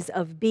ways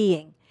of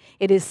being.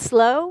 It is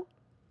slow,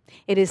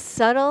 it is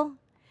subtle,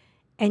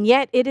 and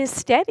yet it is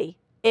steady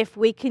if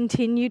we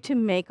continue to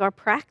make our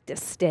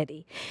practice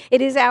steady.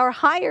 It is our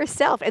higher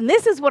self, and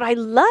this is what I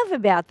love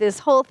about this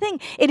whole thing.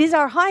 It is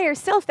our higher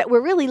self that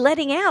we're really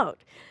letting out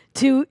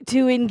to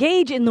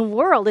engage in the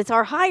world. It's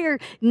our higher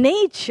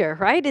nature,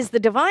 right? Is the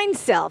divine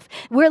self.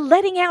 We're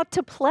letting out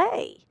to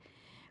play,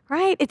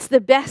 right? It's the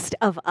best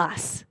of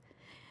us,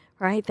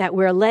 right? That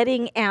we're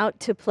letting out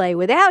to play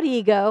without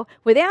ego,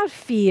 without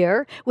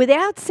fear,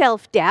 without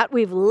self-doubt.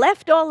 We've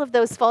left all of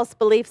those false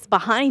beliefs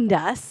behind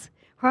us,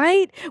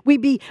 right?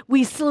 We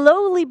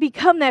slowly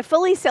become that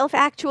fully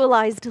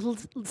self-actualized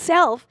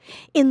self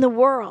in the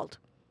world.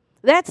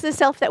 That's the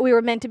self that we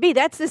were meant to be.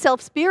 That's the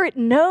self Spirit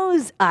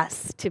knows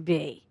us to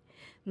be.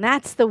 And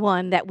that's the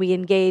one that we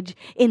engage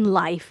in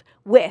life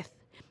with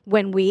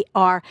when we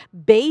are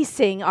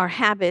basing our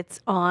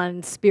habits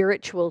on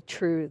spiritual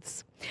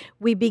truths.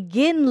 We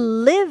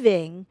begin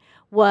living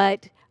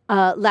what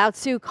Lao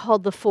Tzu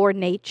called the four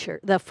virtue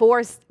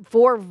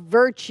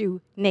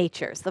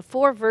natures,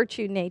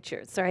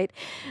 right?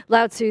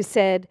 Lao Tzu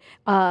said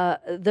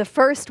the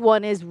first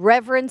one is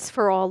reverence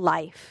for all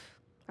life,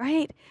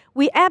 right?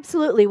 We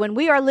absolutely, when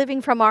we are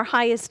living from our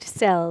highest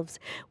selves,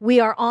 we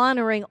are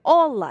honoring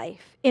all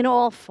life in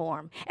all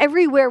form.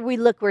 Everywhere we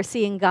look, we're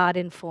seeing God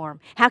in form.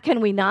 How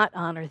can we not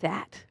honor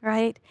that,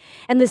 right?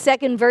 And the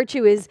second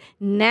virtue is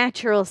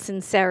natural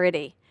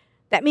sincerity.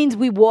 That means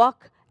we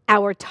walk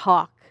our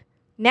talk.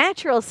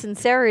 Natural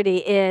sincerity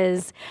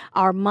is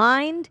our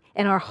mind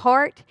and our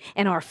heart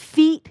and our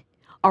feet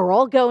are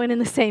all going in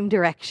the same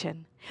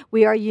direction.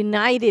 We are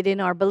united in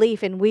our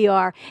belief, and we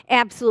are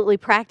absolutely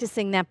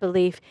practicing that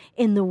belief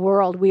in the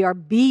world. We are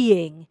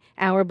being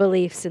our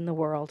beliefs in the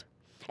world.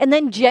 And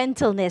then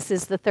gentleness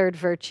is the third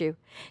virtue.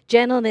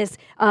 Gentleness,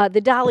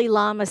 the Dalai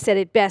Lama said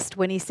it best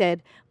when he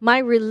said, "My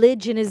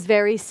religion is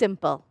very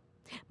simple.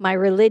 My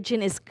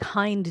religion is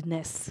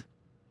kindness."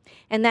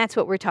 And that's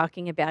what we're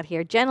talking about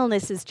here.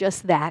 Gentleness is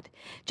just that,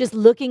 just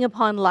looking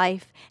upon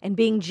life and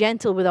being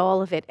gentle with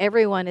all of it.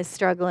 Everyone is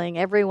struggling.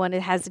 Everyone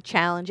has a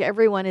challenge.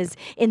 Everyone is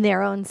in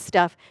their own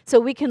stuff. So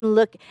we can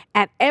look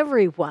at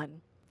everyone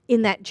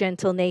in that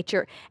gentle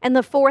nature. And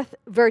the fourth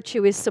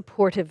virtue is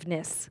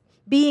supportiveness,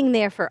 being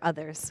there for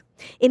others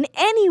in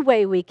any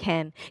way we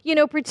can. You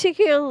know,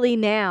 particularly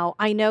now,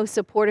 I know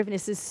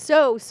supportiveness is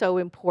so, so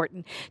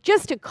important.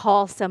 Just to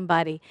call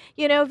somebody,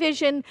 you know,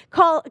 Vision,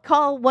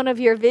 call one of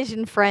your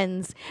Vision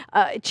friends,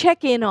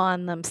 check in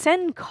on them,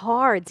 send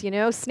cards, you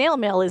know, snail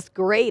mail is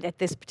great at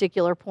this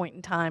particular point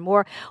in time,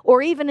 or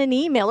even an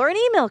email or an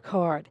email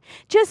card.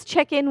 Just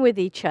check in with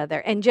each other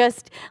and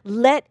just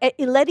let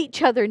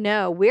each other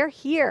know we're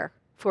here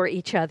for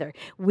each other.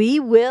 We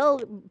will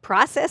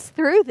process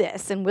through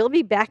this and we'll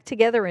be back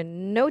together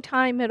in no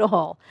time at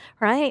all,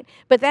 right?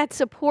 But that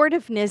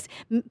supportiveness,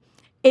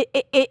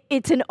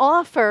 it's an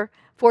offer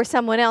for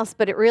someone else,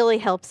 but it really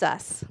helps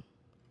us.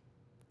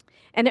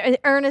 And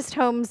Ernest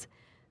Holmes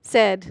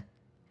said,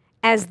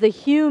 as the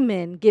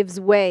human gives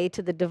way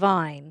to the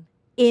divine,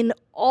 in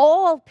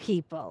all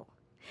people,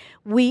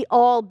 we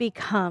all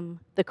become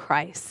the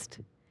Christ.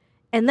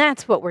 And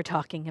that's what we're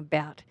talking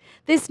about.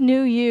 This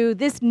new you,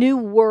 this new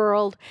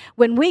world,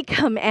 when we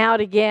come out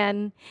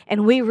again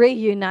and we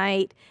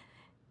reunite,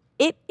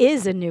 it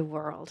is a new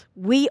world.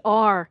 We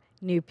are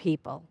new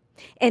people.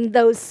 And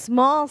those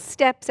small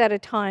steps at a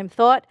time,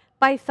 thought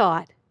by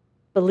thought,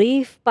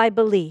 belief by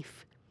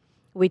belief,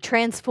 we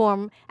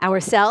transform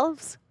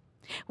ourselves,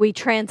 we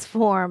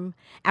transform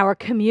our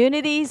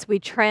communities, we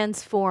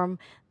transform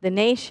the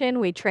nation,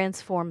 we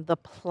transform the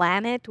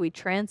planet, we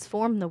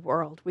transform the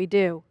world. We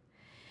do.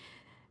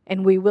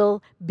 And we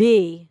will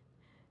be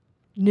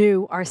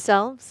new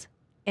ourselves,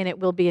 and it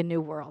will be a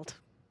new world.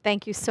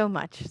 Thank you so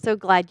much. So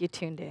glad you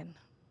tuned in.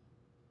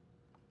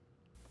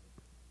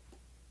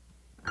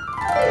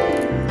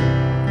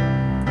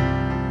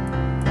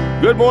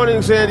 Good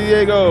morning, San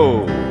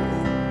Diego.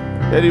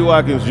 Eddie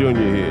Watkins Jr.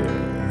 here.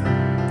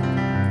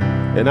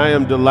 And I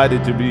am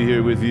delighted to be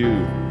here with you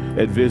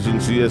at Vision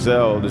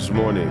CSL this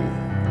morning.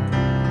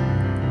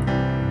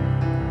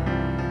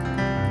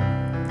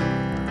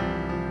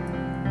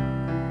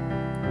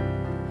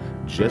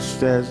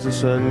 Just as the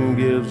sun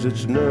gives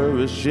its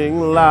nourishing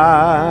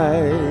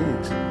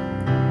light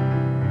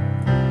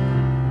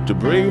to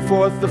bring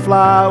forth the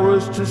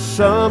flowers to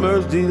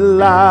summer's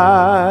delight,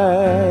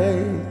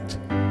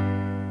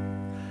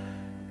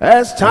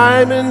 as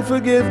time and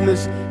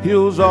forgiveness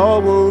heals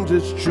all wounds,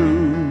 it's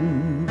true.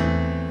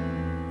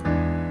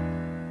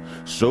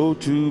 So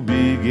to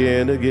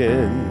begin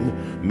again,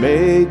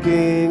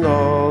 making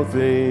all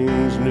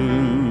things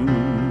new.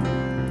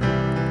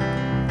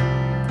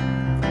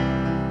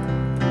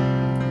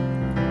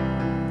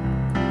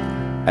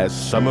 As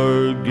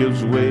summer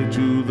gives way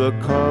to the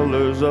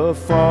colors of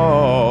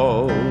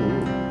fall,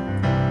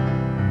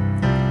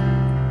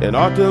 and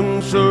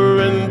autumn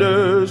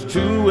surrenders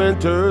to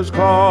winter's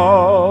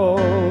call,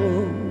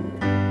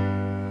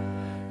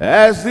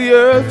 as the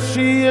earth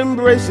she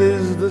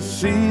embraces the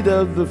seed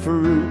of the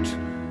fruit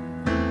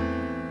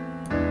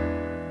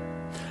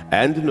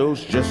and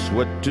knows just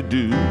what to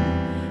do,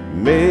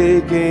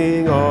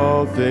 making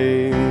all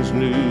things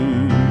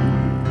new.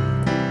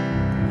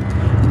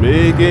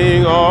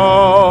 Making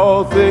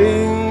all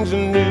things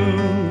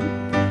new,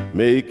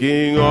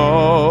 making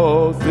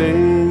all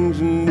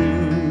things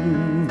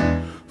new,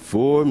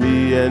 for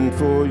me and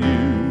for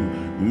you,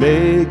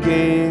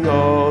 making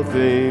all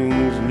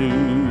things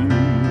new.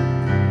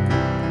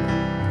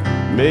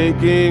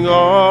 Making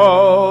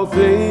all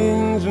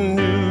things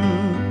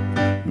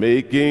new,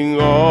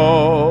 making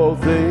all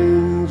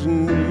things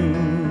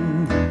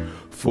new,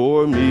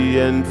 for me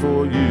and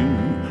for you,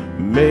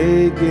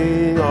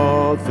 making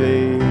all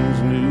things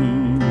new.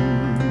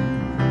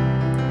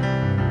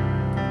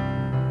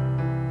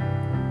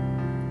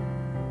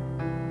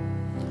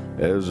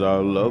 As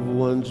our loved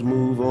ones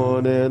move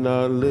on and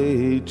are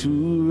laid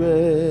to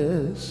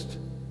rest,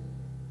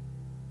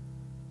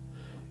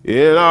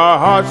 in our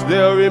hearts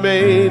they'll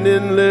remain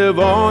and live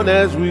on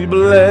as we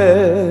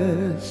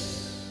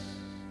bless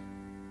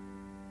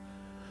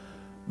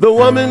the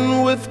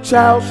woman with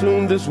child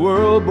soon this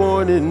world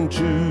born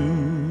into.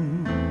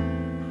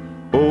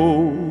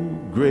 Oh,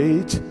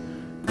 great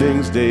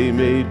things they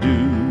may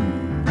do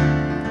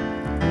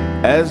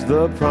as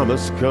the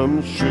promise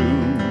comes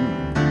true.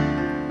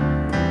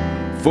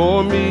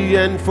 For me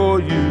and for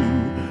you,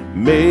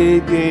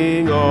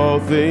 making all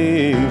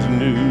things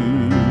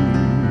new.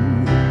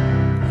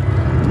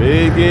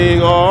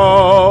 Making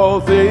all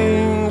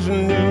things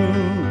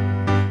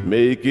new.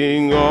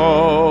 Making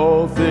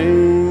all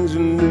things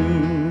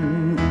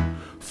new.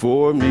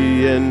 For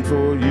me and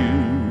for you,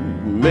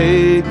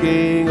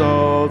 making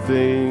all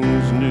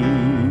things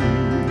new.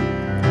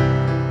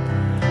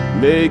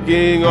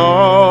 Making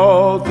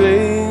all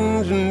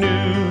things new.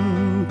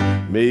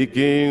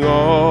 Making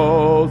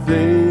all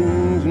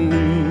things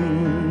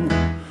new,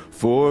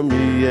 for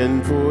me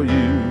and for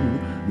you,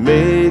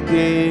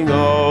 making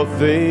all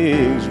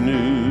things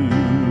new.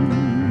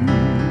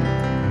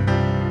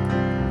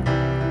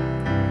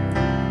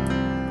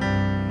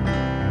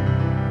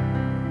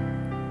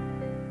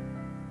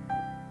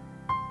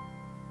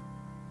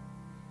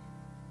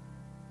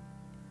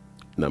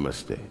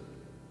 Namaste.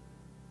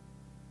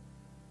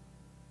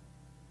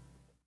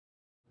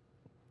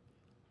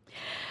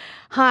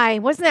 Hi,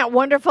 wasn't that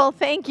wonderful?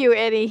 Thank you,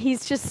 Eddie.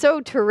 He's just so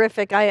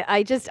terrific.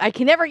 I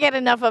can never get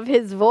enough of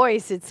his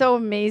voice. It's so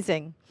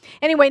amazing.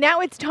 Anyway,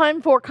 now it's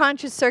time for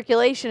conscious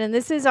circulation, and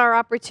this is our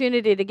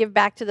opportunity to give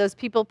back to those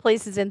people,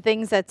 places, and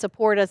things that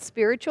support us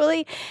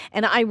spiritually.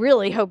 And I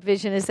really hope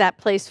Vision is that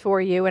place for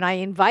you, and I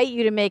invite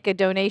you to make a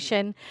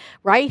donation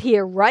right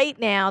here, right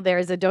now. There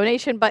is a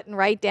donation button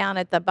right down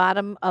at the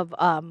bottom of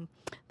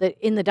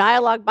in the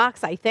dialogue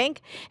box, I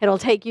think. It'll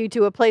take you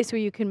to a place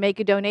where you can make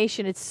a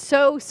donation. It's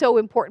so, so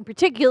important,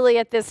 particularly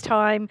at this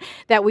time,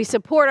 that we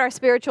support our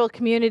spiritual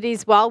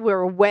communities while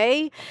we're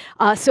away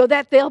so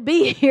that they'll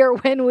be here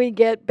when we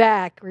get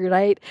back,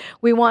 right?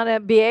 We want to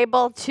be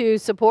able to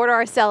support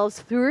ourselves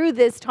through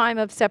this time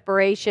of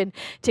separation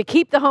to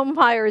keep the home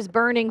fires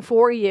burning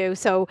for you.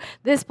 So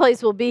this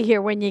place will be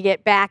here when you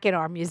get back, and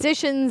our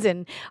musicians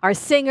and our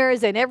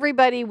singers and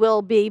everybody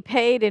will be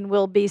paid and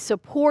will be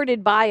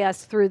supported by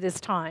us through this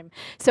time.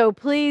 So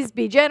please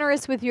be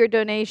generous with your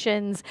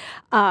donations.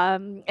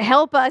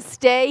 Help us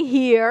stay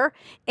here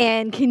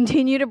and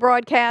continue to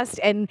broadcast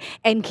and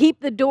keep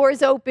the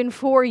doors open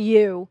for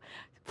you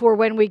for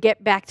when we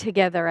get back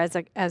together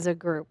as a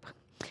group.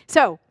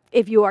 So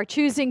if you are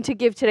choosing to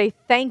give today,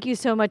 thank you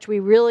so much. We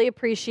really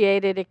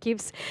appreciate it. It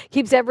keeps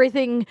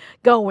everything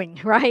going,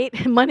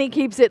 right? Money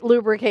keeps it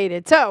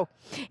lubricated. So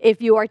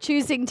if you are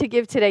choosing to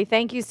give today,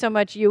 thank you so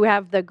much. You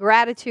have the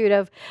gratitude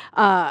of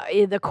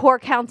the core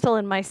council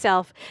and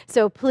myself.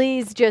 So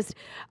please just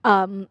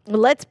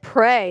let's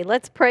pray.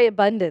 Let's pray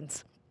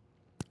abundance.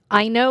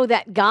 I know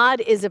that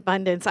God is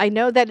abundance. I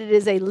know that it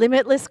is a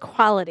limitless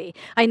quality.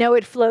 I know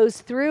it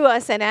flows through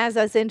us and as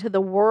us into the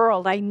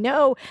world. I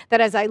know that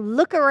as I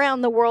look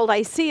around the world,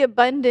 I see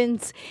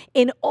abundance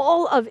in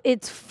all of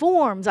its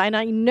forms. And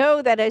I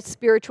know that it's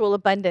spiritual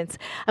abundance.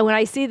 And when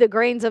I see the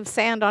grains of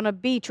sand on a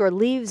beach or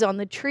leaves on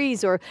the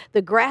trees or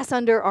the grass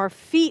under our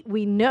feet,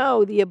 we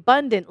know the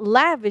abundant,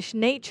 lavish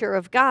nature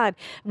of God.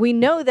 We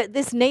know that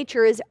this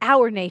nature is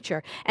our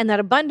nature and that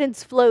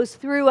abundance flows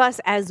through us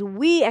as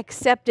we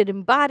accept it,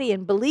 embody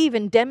and believe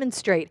and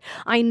demonstrate.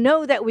 I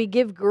know that we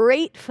give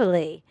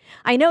gratefully.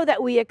 I know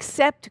that we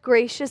accept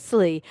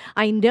graciously.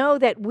 I know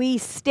that we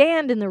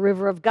stand in the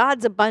river of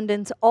God's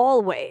abundance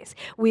always.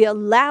 We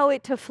allow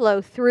it to flow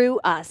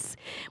through us.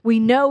 We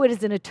know it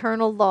is an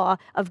eternal law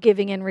of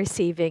giving and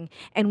receiving,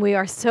 and we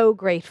are so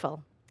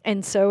grateful.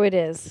 And so it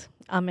is.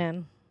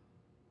 Amen.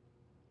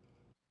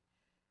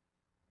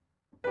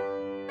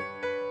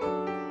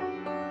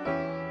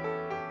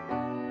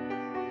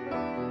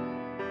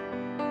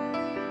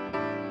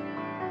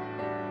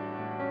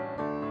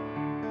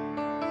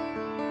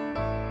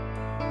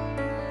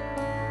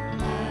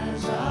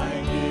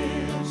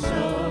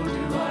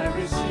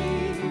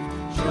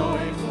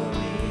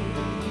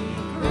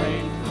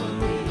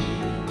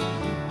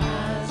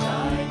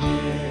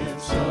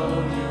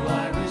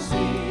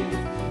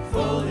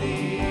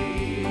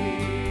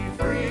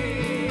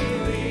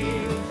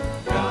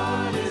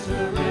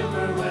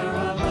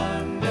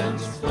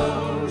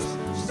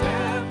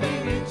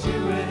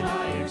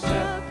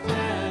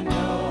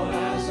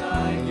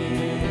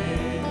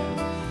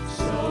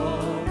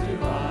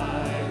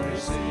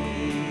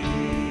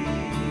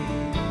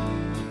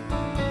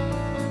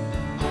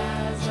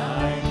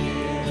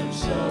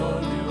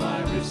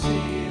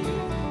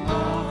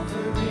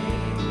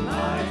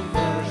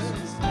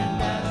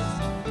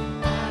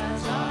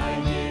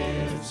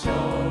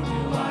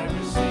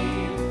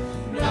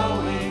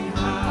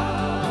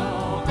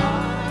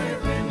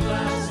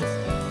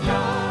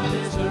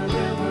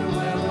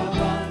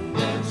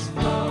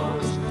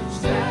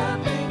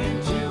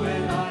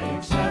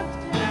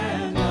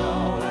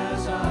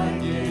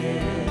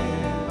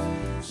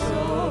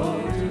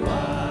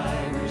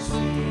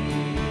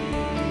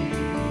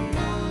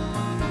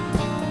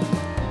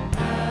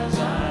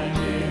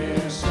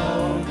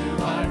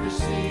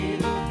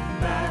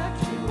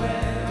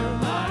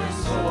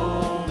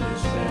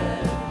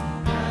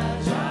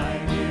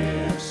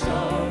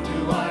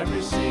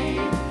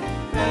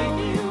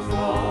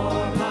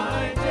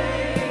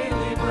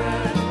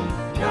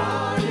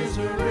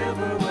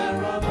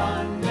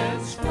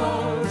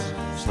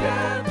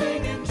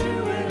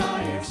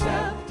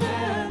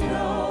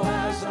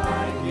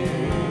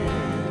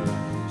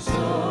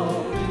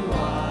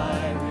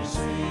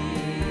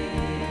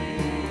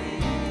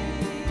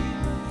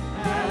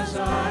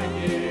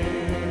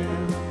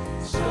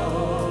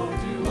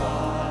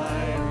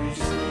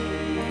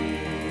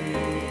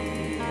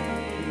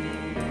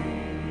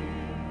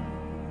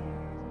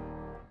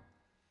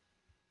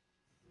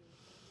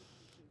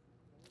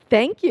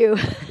 Thank you.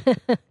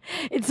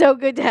 It's so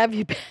good to have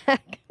you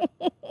back.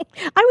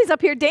 I was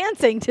up here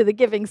dancing to the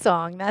giving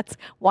song. That's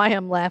why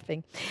I'm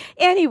laughing.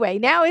 Anyway,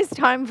 now is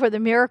time for the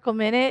Miracle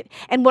Minute.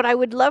 And what I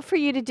would love for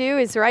you to do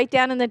is write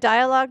down in the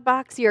dialogue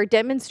box your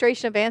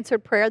demonstration of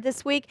answered prayer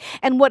this week.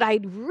 And what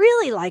I'd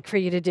really like for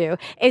you to do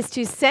is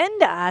to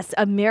send us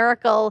a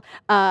miracle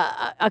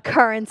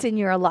occurrence in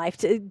your life.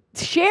 To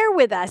share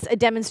with us a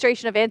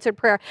demonstration of answered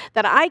prayer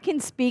that I can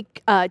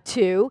speak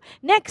to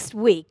next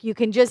week. You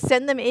can just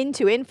send them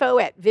into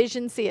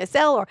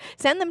info@VisionCSL or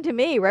send them to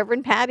me,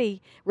 Rev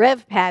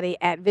Patty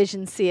at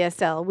Vision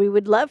CSL. We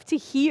would love to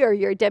hear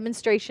your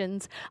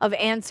demonstrations of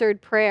answered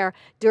prayer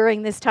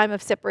during this time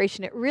of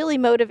separation. It really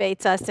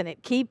motivates us and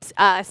it keeps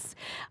us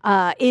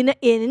in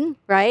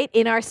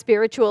our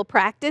spiritual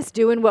practice,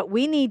 doing what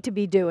we need to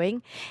be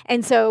doing.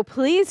 And so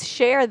please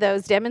share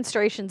those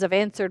demonstrations of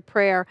answered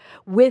prayer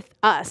with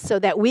us so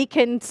that we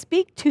can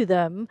speak to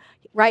them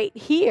right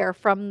here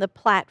from the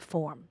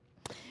platform.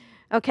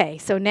 Okay,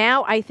 so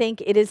now I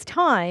think it is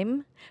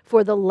time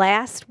for the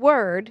last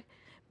word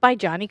by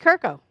Johnny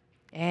Kirko.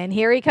 And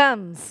here he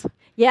comes.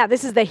 Yeah,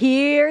 this is the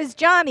here's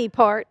Johnny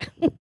part.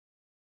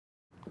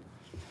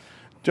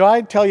 Do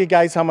I tell you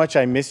guys how much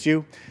I miss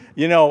you?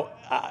 You know,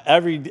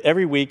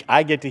 every week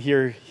I get to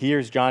hear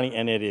Here's Johnny,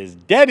 and it is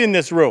dead in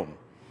this room.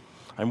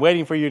 I'm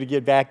waiting for you to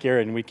get back here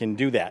and we can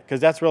do that,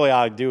 because that's really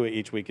all I do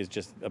each week is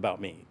just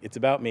about me. It's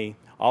about me,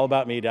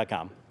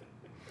 allaboutme.com.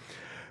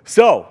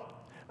 So,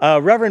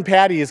 Reverend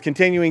Patty is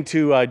continuing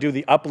to do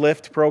the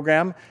Uplift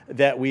program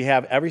that we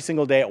have every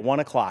single day at 1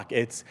 o'clock.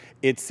 It's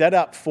set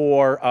up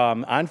for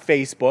on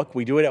Facebook.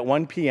 We do it at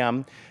 1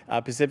 p.m.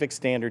 Pacific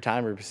Standard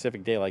Time, or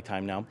Pacific Daylight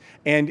Time now.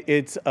 And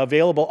it's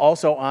available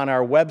also on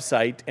our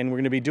website, and we're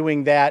going to be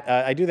doing that.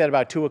 I do that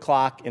about 2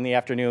 o'clock in the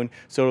afternoon,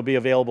 so it'll be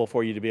available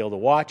for you to be able to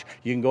watch.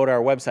 You can go to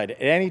our website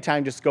at any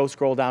time. Just go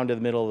scroll down to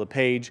the middle of the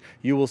page.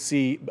 You will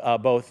see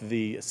both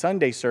the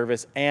Sunday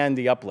service and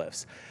the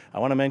uplifts. I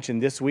want to mention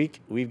this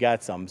week, we've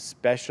got some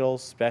special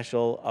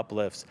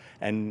uplifts,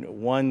 and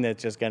one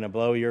that's just going to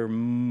blow your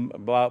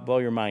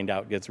mind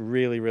out. It's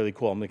really, really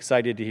cool. I'm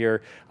excited to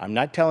hear. I'm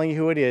not telling you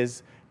who it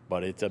is,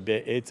 but it's a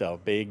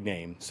big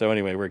name. So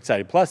anyway, we're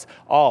excited. Plus,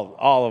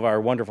 all of our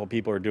wonderful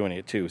people are doing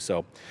it too.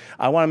 So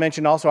I want to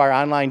mention also our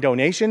online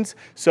donations.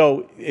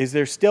 So is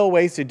there still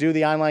ways to do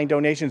the online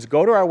donations?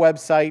 Go to our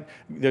website.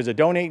 There's a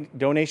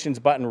donations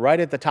button right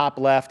at the top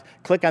left.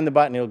 Click on the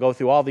button. It'll go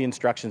through all the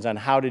instructions on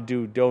how to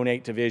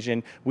donate to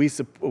Vision.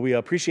 We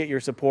appreciate your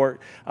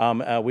support.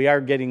 We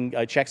are getting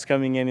checks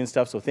coming in and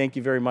stuff. So thank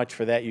you very much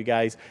for that, you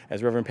guys,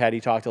 as Reverend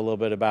Patty talked a little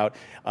bit about.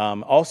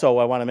 Also,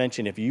 I want to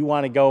mention, if you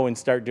want to go and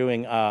start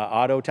doing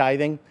auto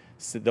tithing,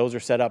 so those are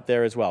set up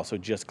there as well. So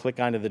just click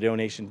onto the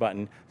donation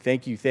button.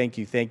 Thank you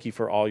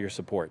for all your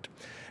support.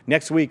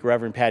 Next week,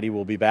 Reverend Patty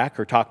will be back.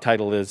 Her talk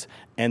title is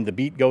 "And the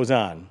Beat Goes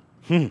On."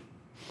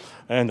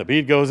 And the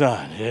beat goes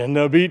on, and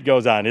the beat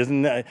goes on.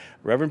 Isn't that?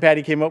 Reverend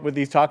Patty came up with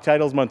these talk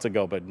titles months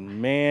ago, but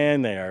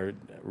man, they are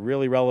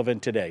really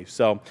relevant today.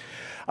 So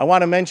I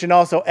want to mention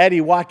also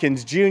Eddie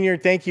Watkins Jr.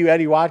 Thank you,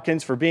 Eddie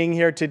Watkins, for being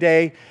here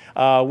today.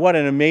 What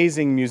an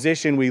amazing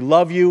musician. We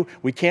love you.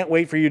 We can't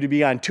wait for you to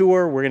be on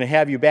tour. We're going to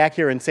have you back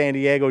here in San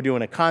Diego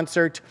doing a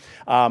concert.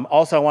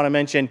 Also, I want to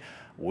mention,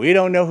 we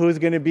don't know who's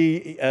going to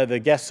be the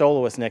guest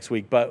soloist next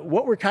week, but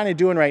what we're kind of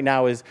doing right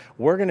now is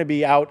we're going to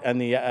be out in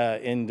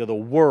into the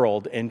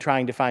world and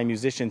trying to find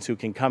musicians who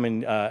can come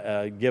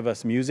and give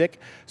us music.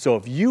 So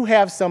if you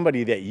have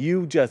somebody that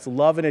you just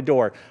love and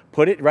adore,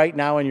 put it right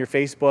now on your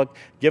Facebook.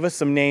 Give us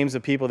some names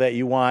of people that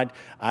you want.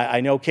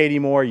 I know, Katie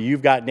Moore,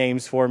 you've got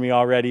names for me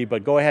already,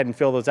 but go ahead and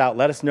fill those out.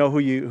 Let us know who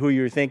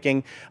you're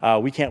thinking.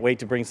 We can't wait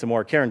to bring some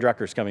more. Karen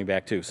Drucker's coming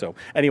back too. So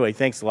anyway,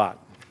 thanks a lot.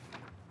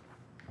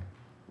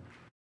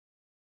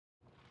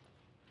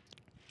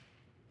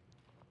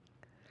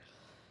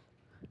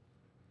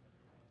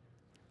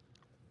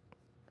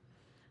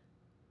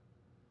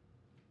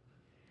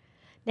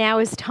 Now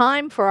is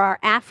time for our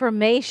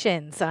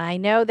affirmations. I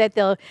know that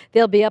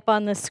they'll be up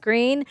on the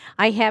screen.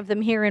 I have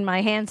them here in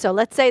my hand, so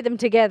let's say them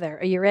together.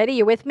 Are you ready?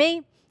 You with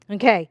me?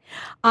 Okay.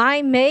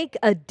 I make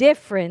a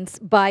difference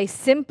by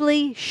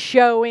simply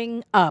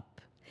showing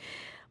up.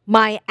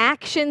 My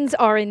actions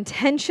are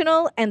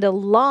intentional and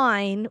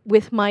align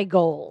with my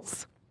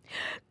goals.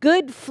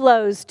 Good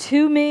flows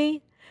to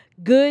me,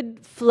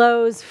 good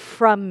flows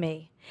from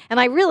me. And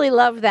I really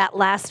love that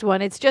last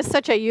one. It's just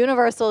such a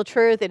universal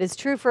truth. It is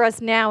true for us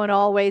now and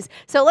always.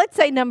 So let's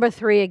say number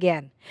 3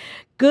 again.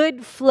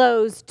 Good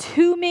flows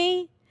to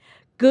me,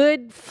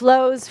 good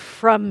flows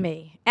from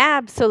me.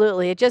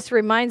 Absolutely. It just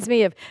reminds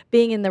me of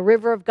being in the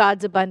river of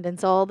God's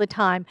abundance all the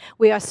time.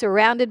 We are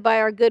surrounded by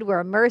our good. We're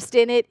immersed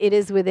in it. It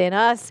is within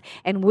us.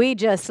 And we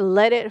just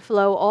let it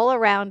flow all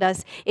around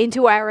us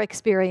into our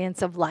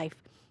experience of life.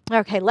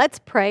 Okay, let's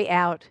pray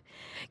out.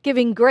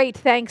 Giving great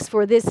thanks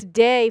for this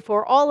day,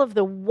 for all of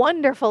the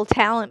wonderful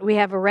talent we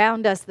have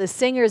around us, the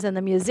singers and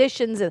the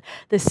musicians, and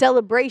the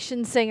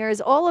celebration singers,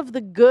 all of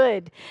the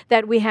good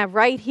that we have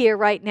right here,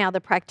 right now,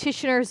 the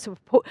practitioners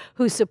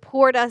who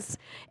support us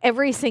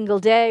every single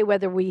day,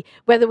 whether we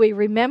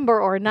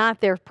remember or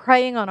not. They're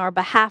praying on our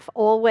behalf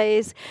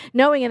always,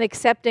 knowing and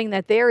accepting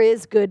that there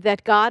is good,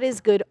 that God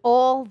is good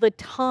all the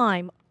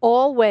time,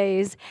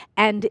 always,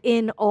 and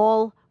in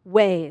all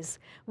ways.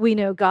 We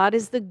know God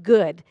is the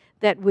good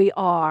that we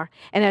are.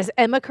 And as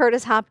Emma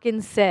Curtis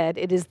Hopkins said,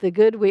 it is the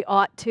good we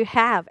ought to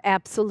have.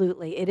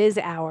 Absolutely. It is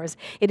ours.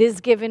 It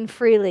is given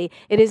freely.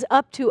 It is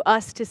up to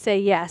us to say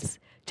yes,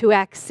 to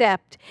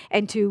accept,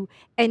 and to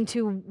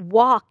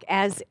walk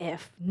as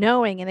if,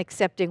 knowing and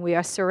accepting we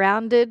are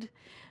surrounded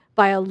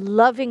by a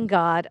loving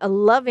God, a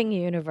loving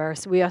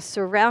universe. We are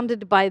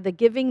surrounded by the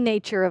giving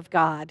nature of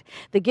God.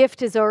 The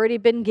gift has already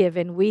been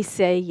given. We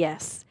say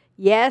yes.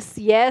 Yes,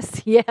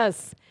 yes,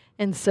 yes.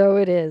 And so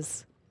it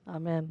is.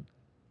 Amen.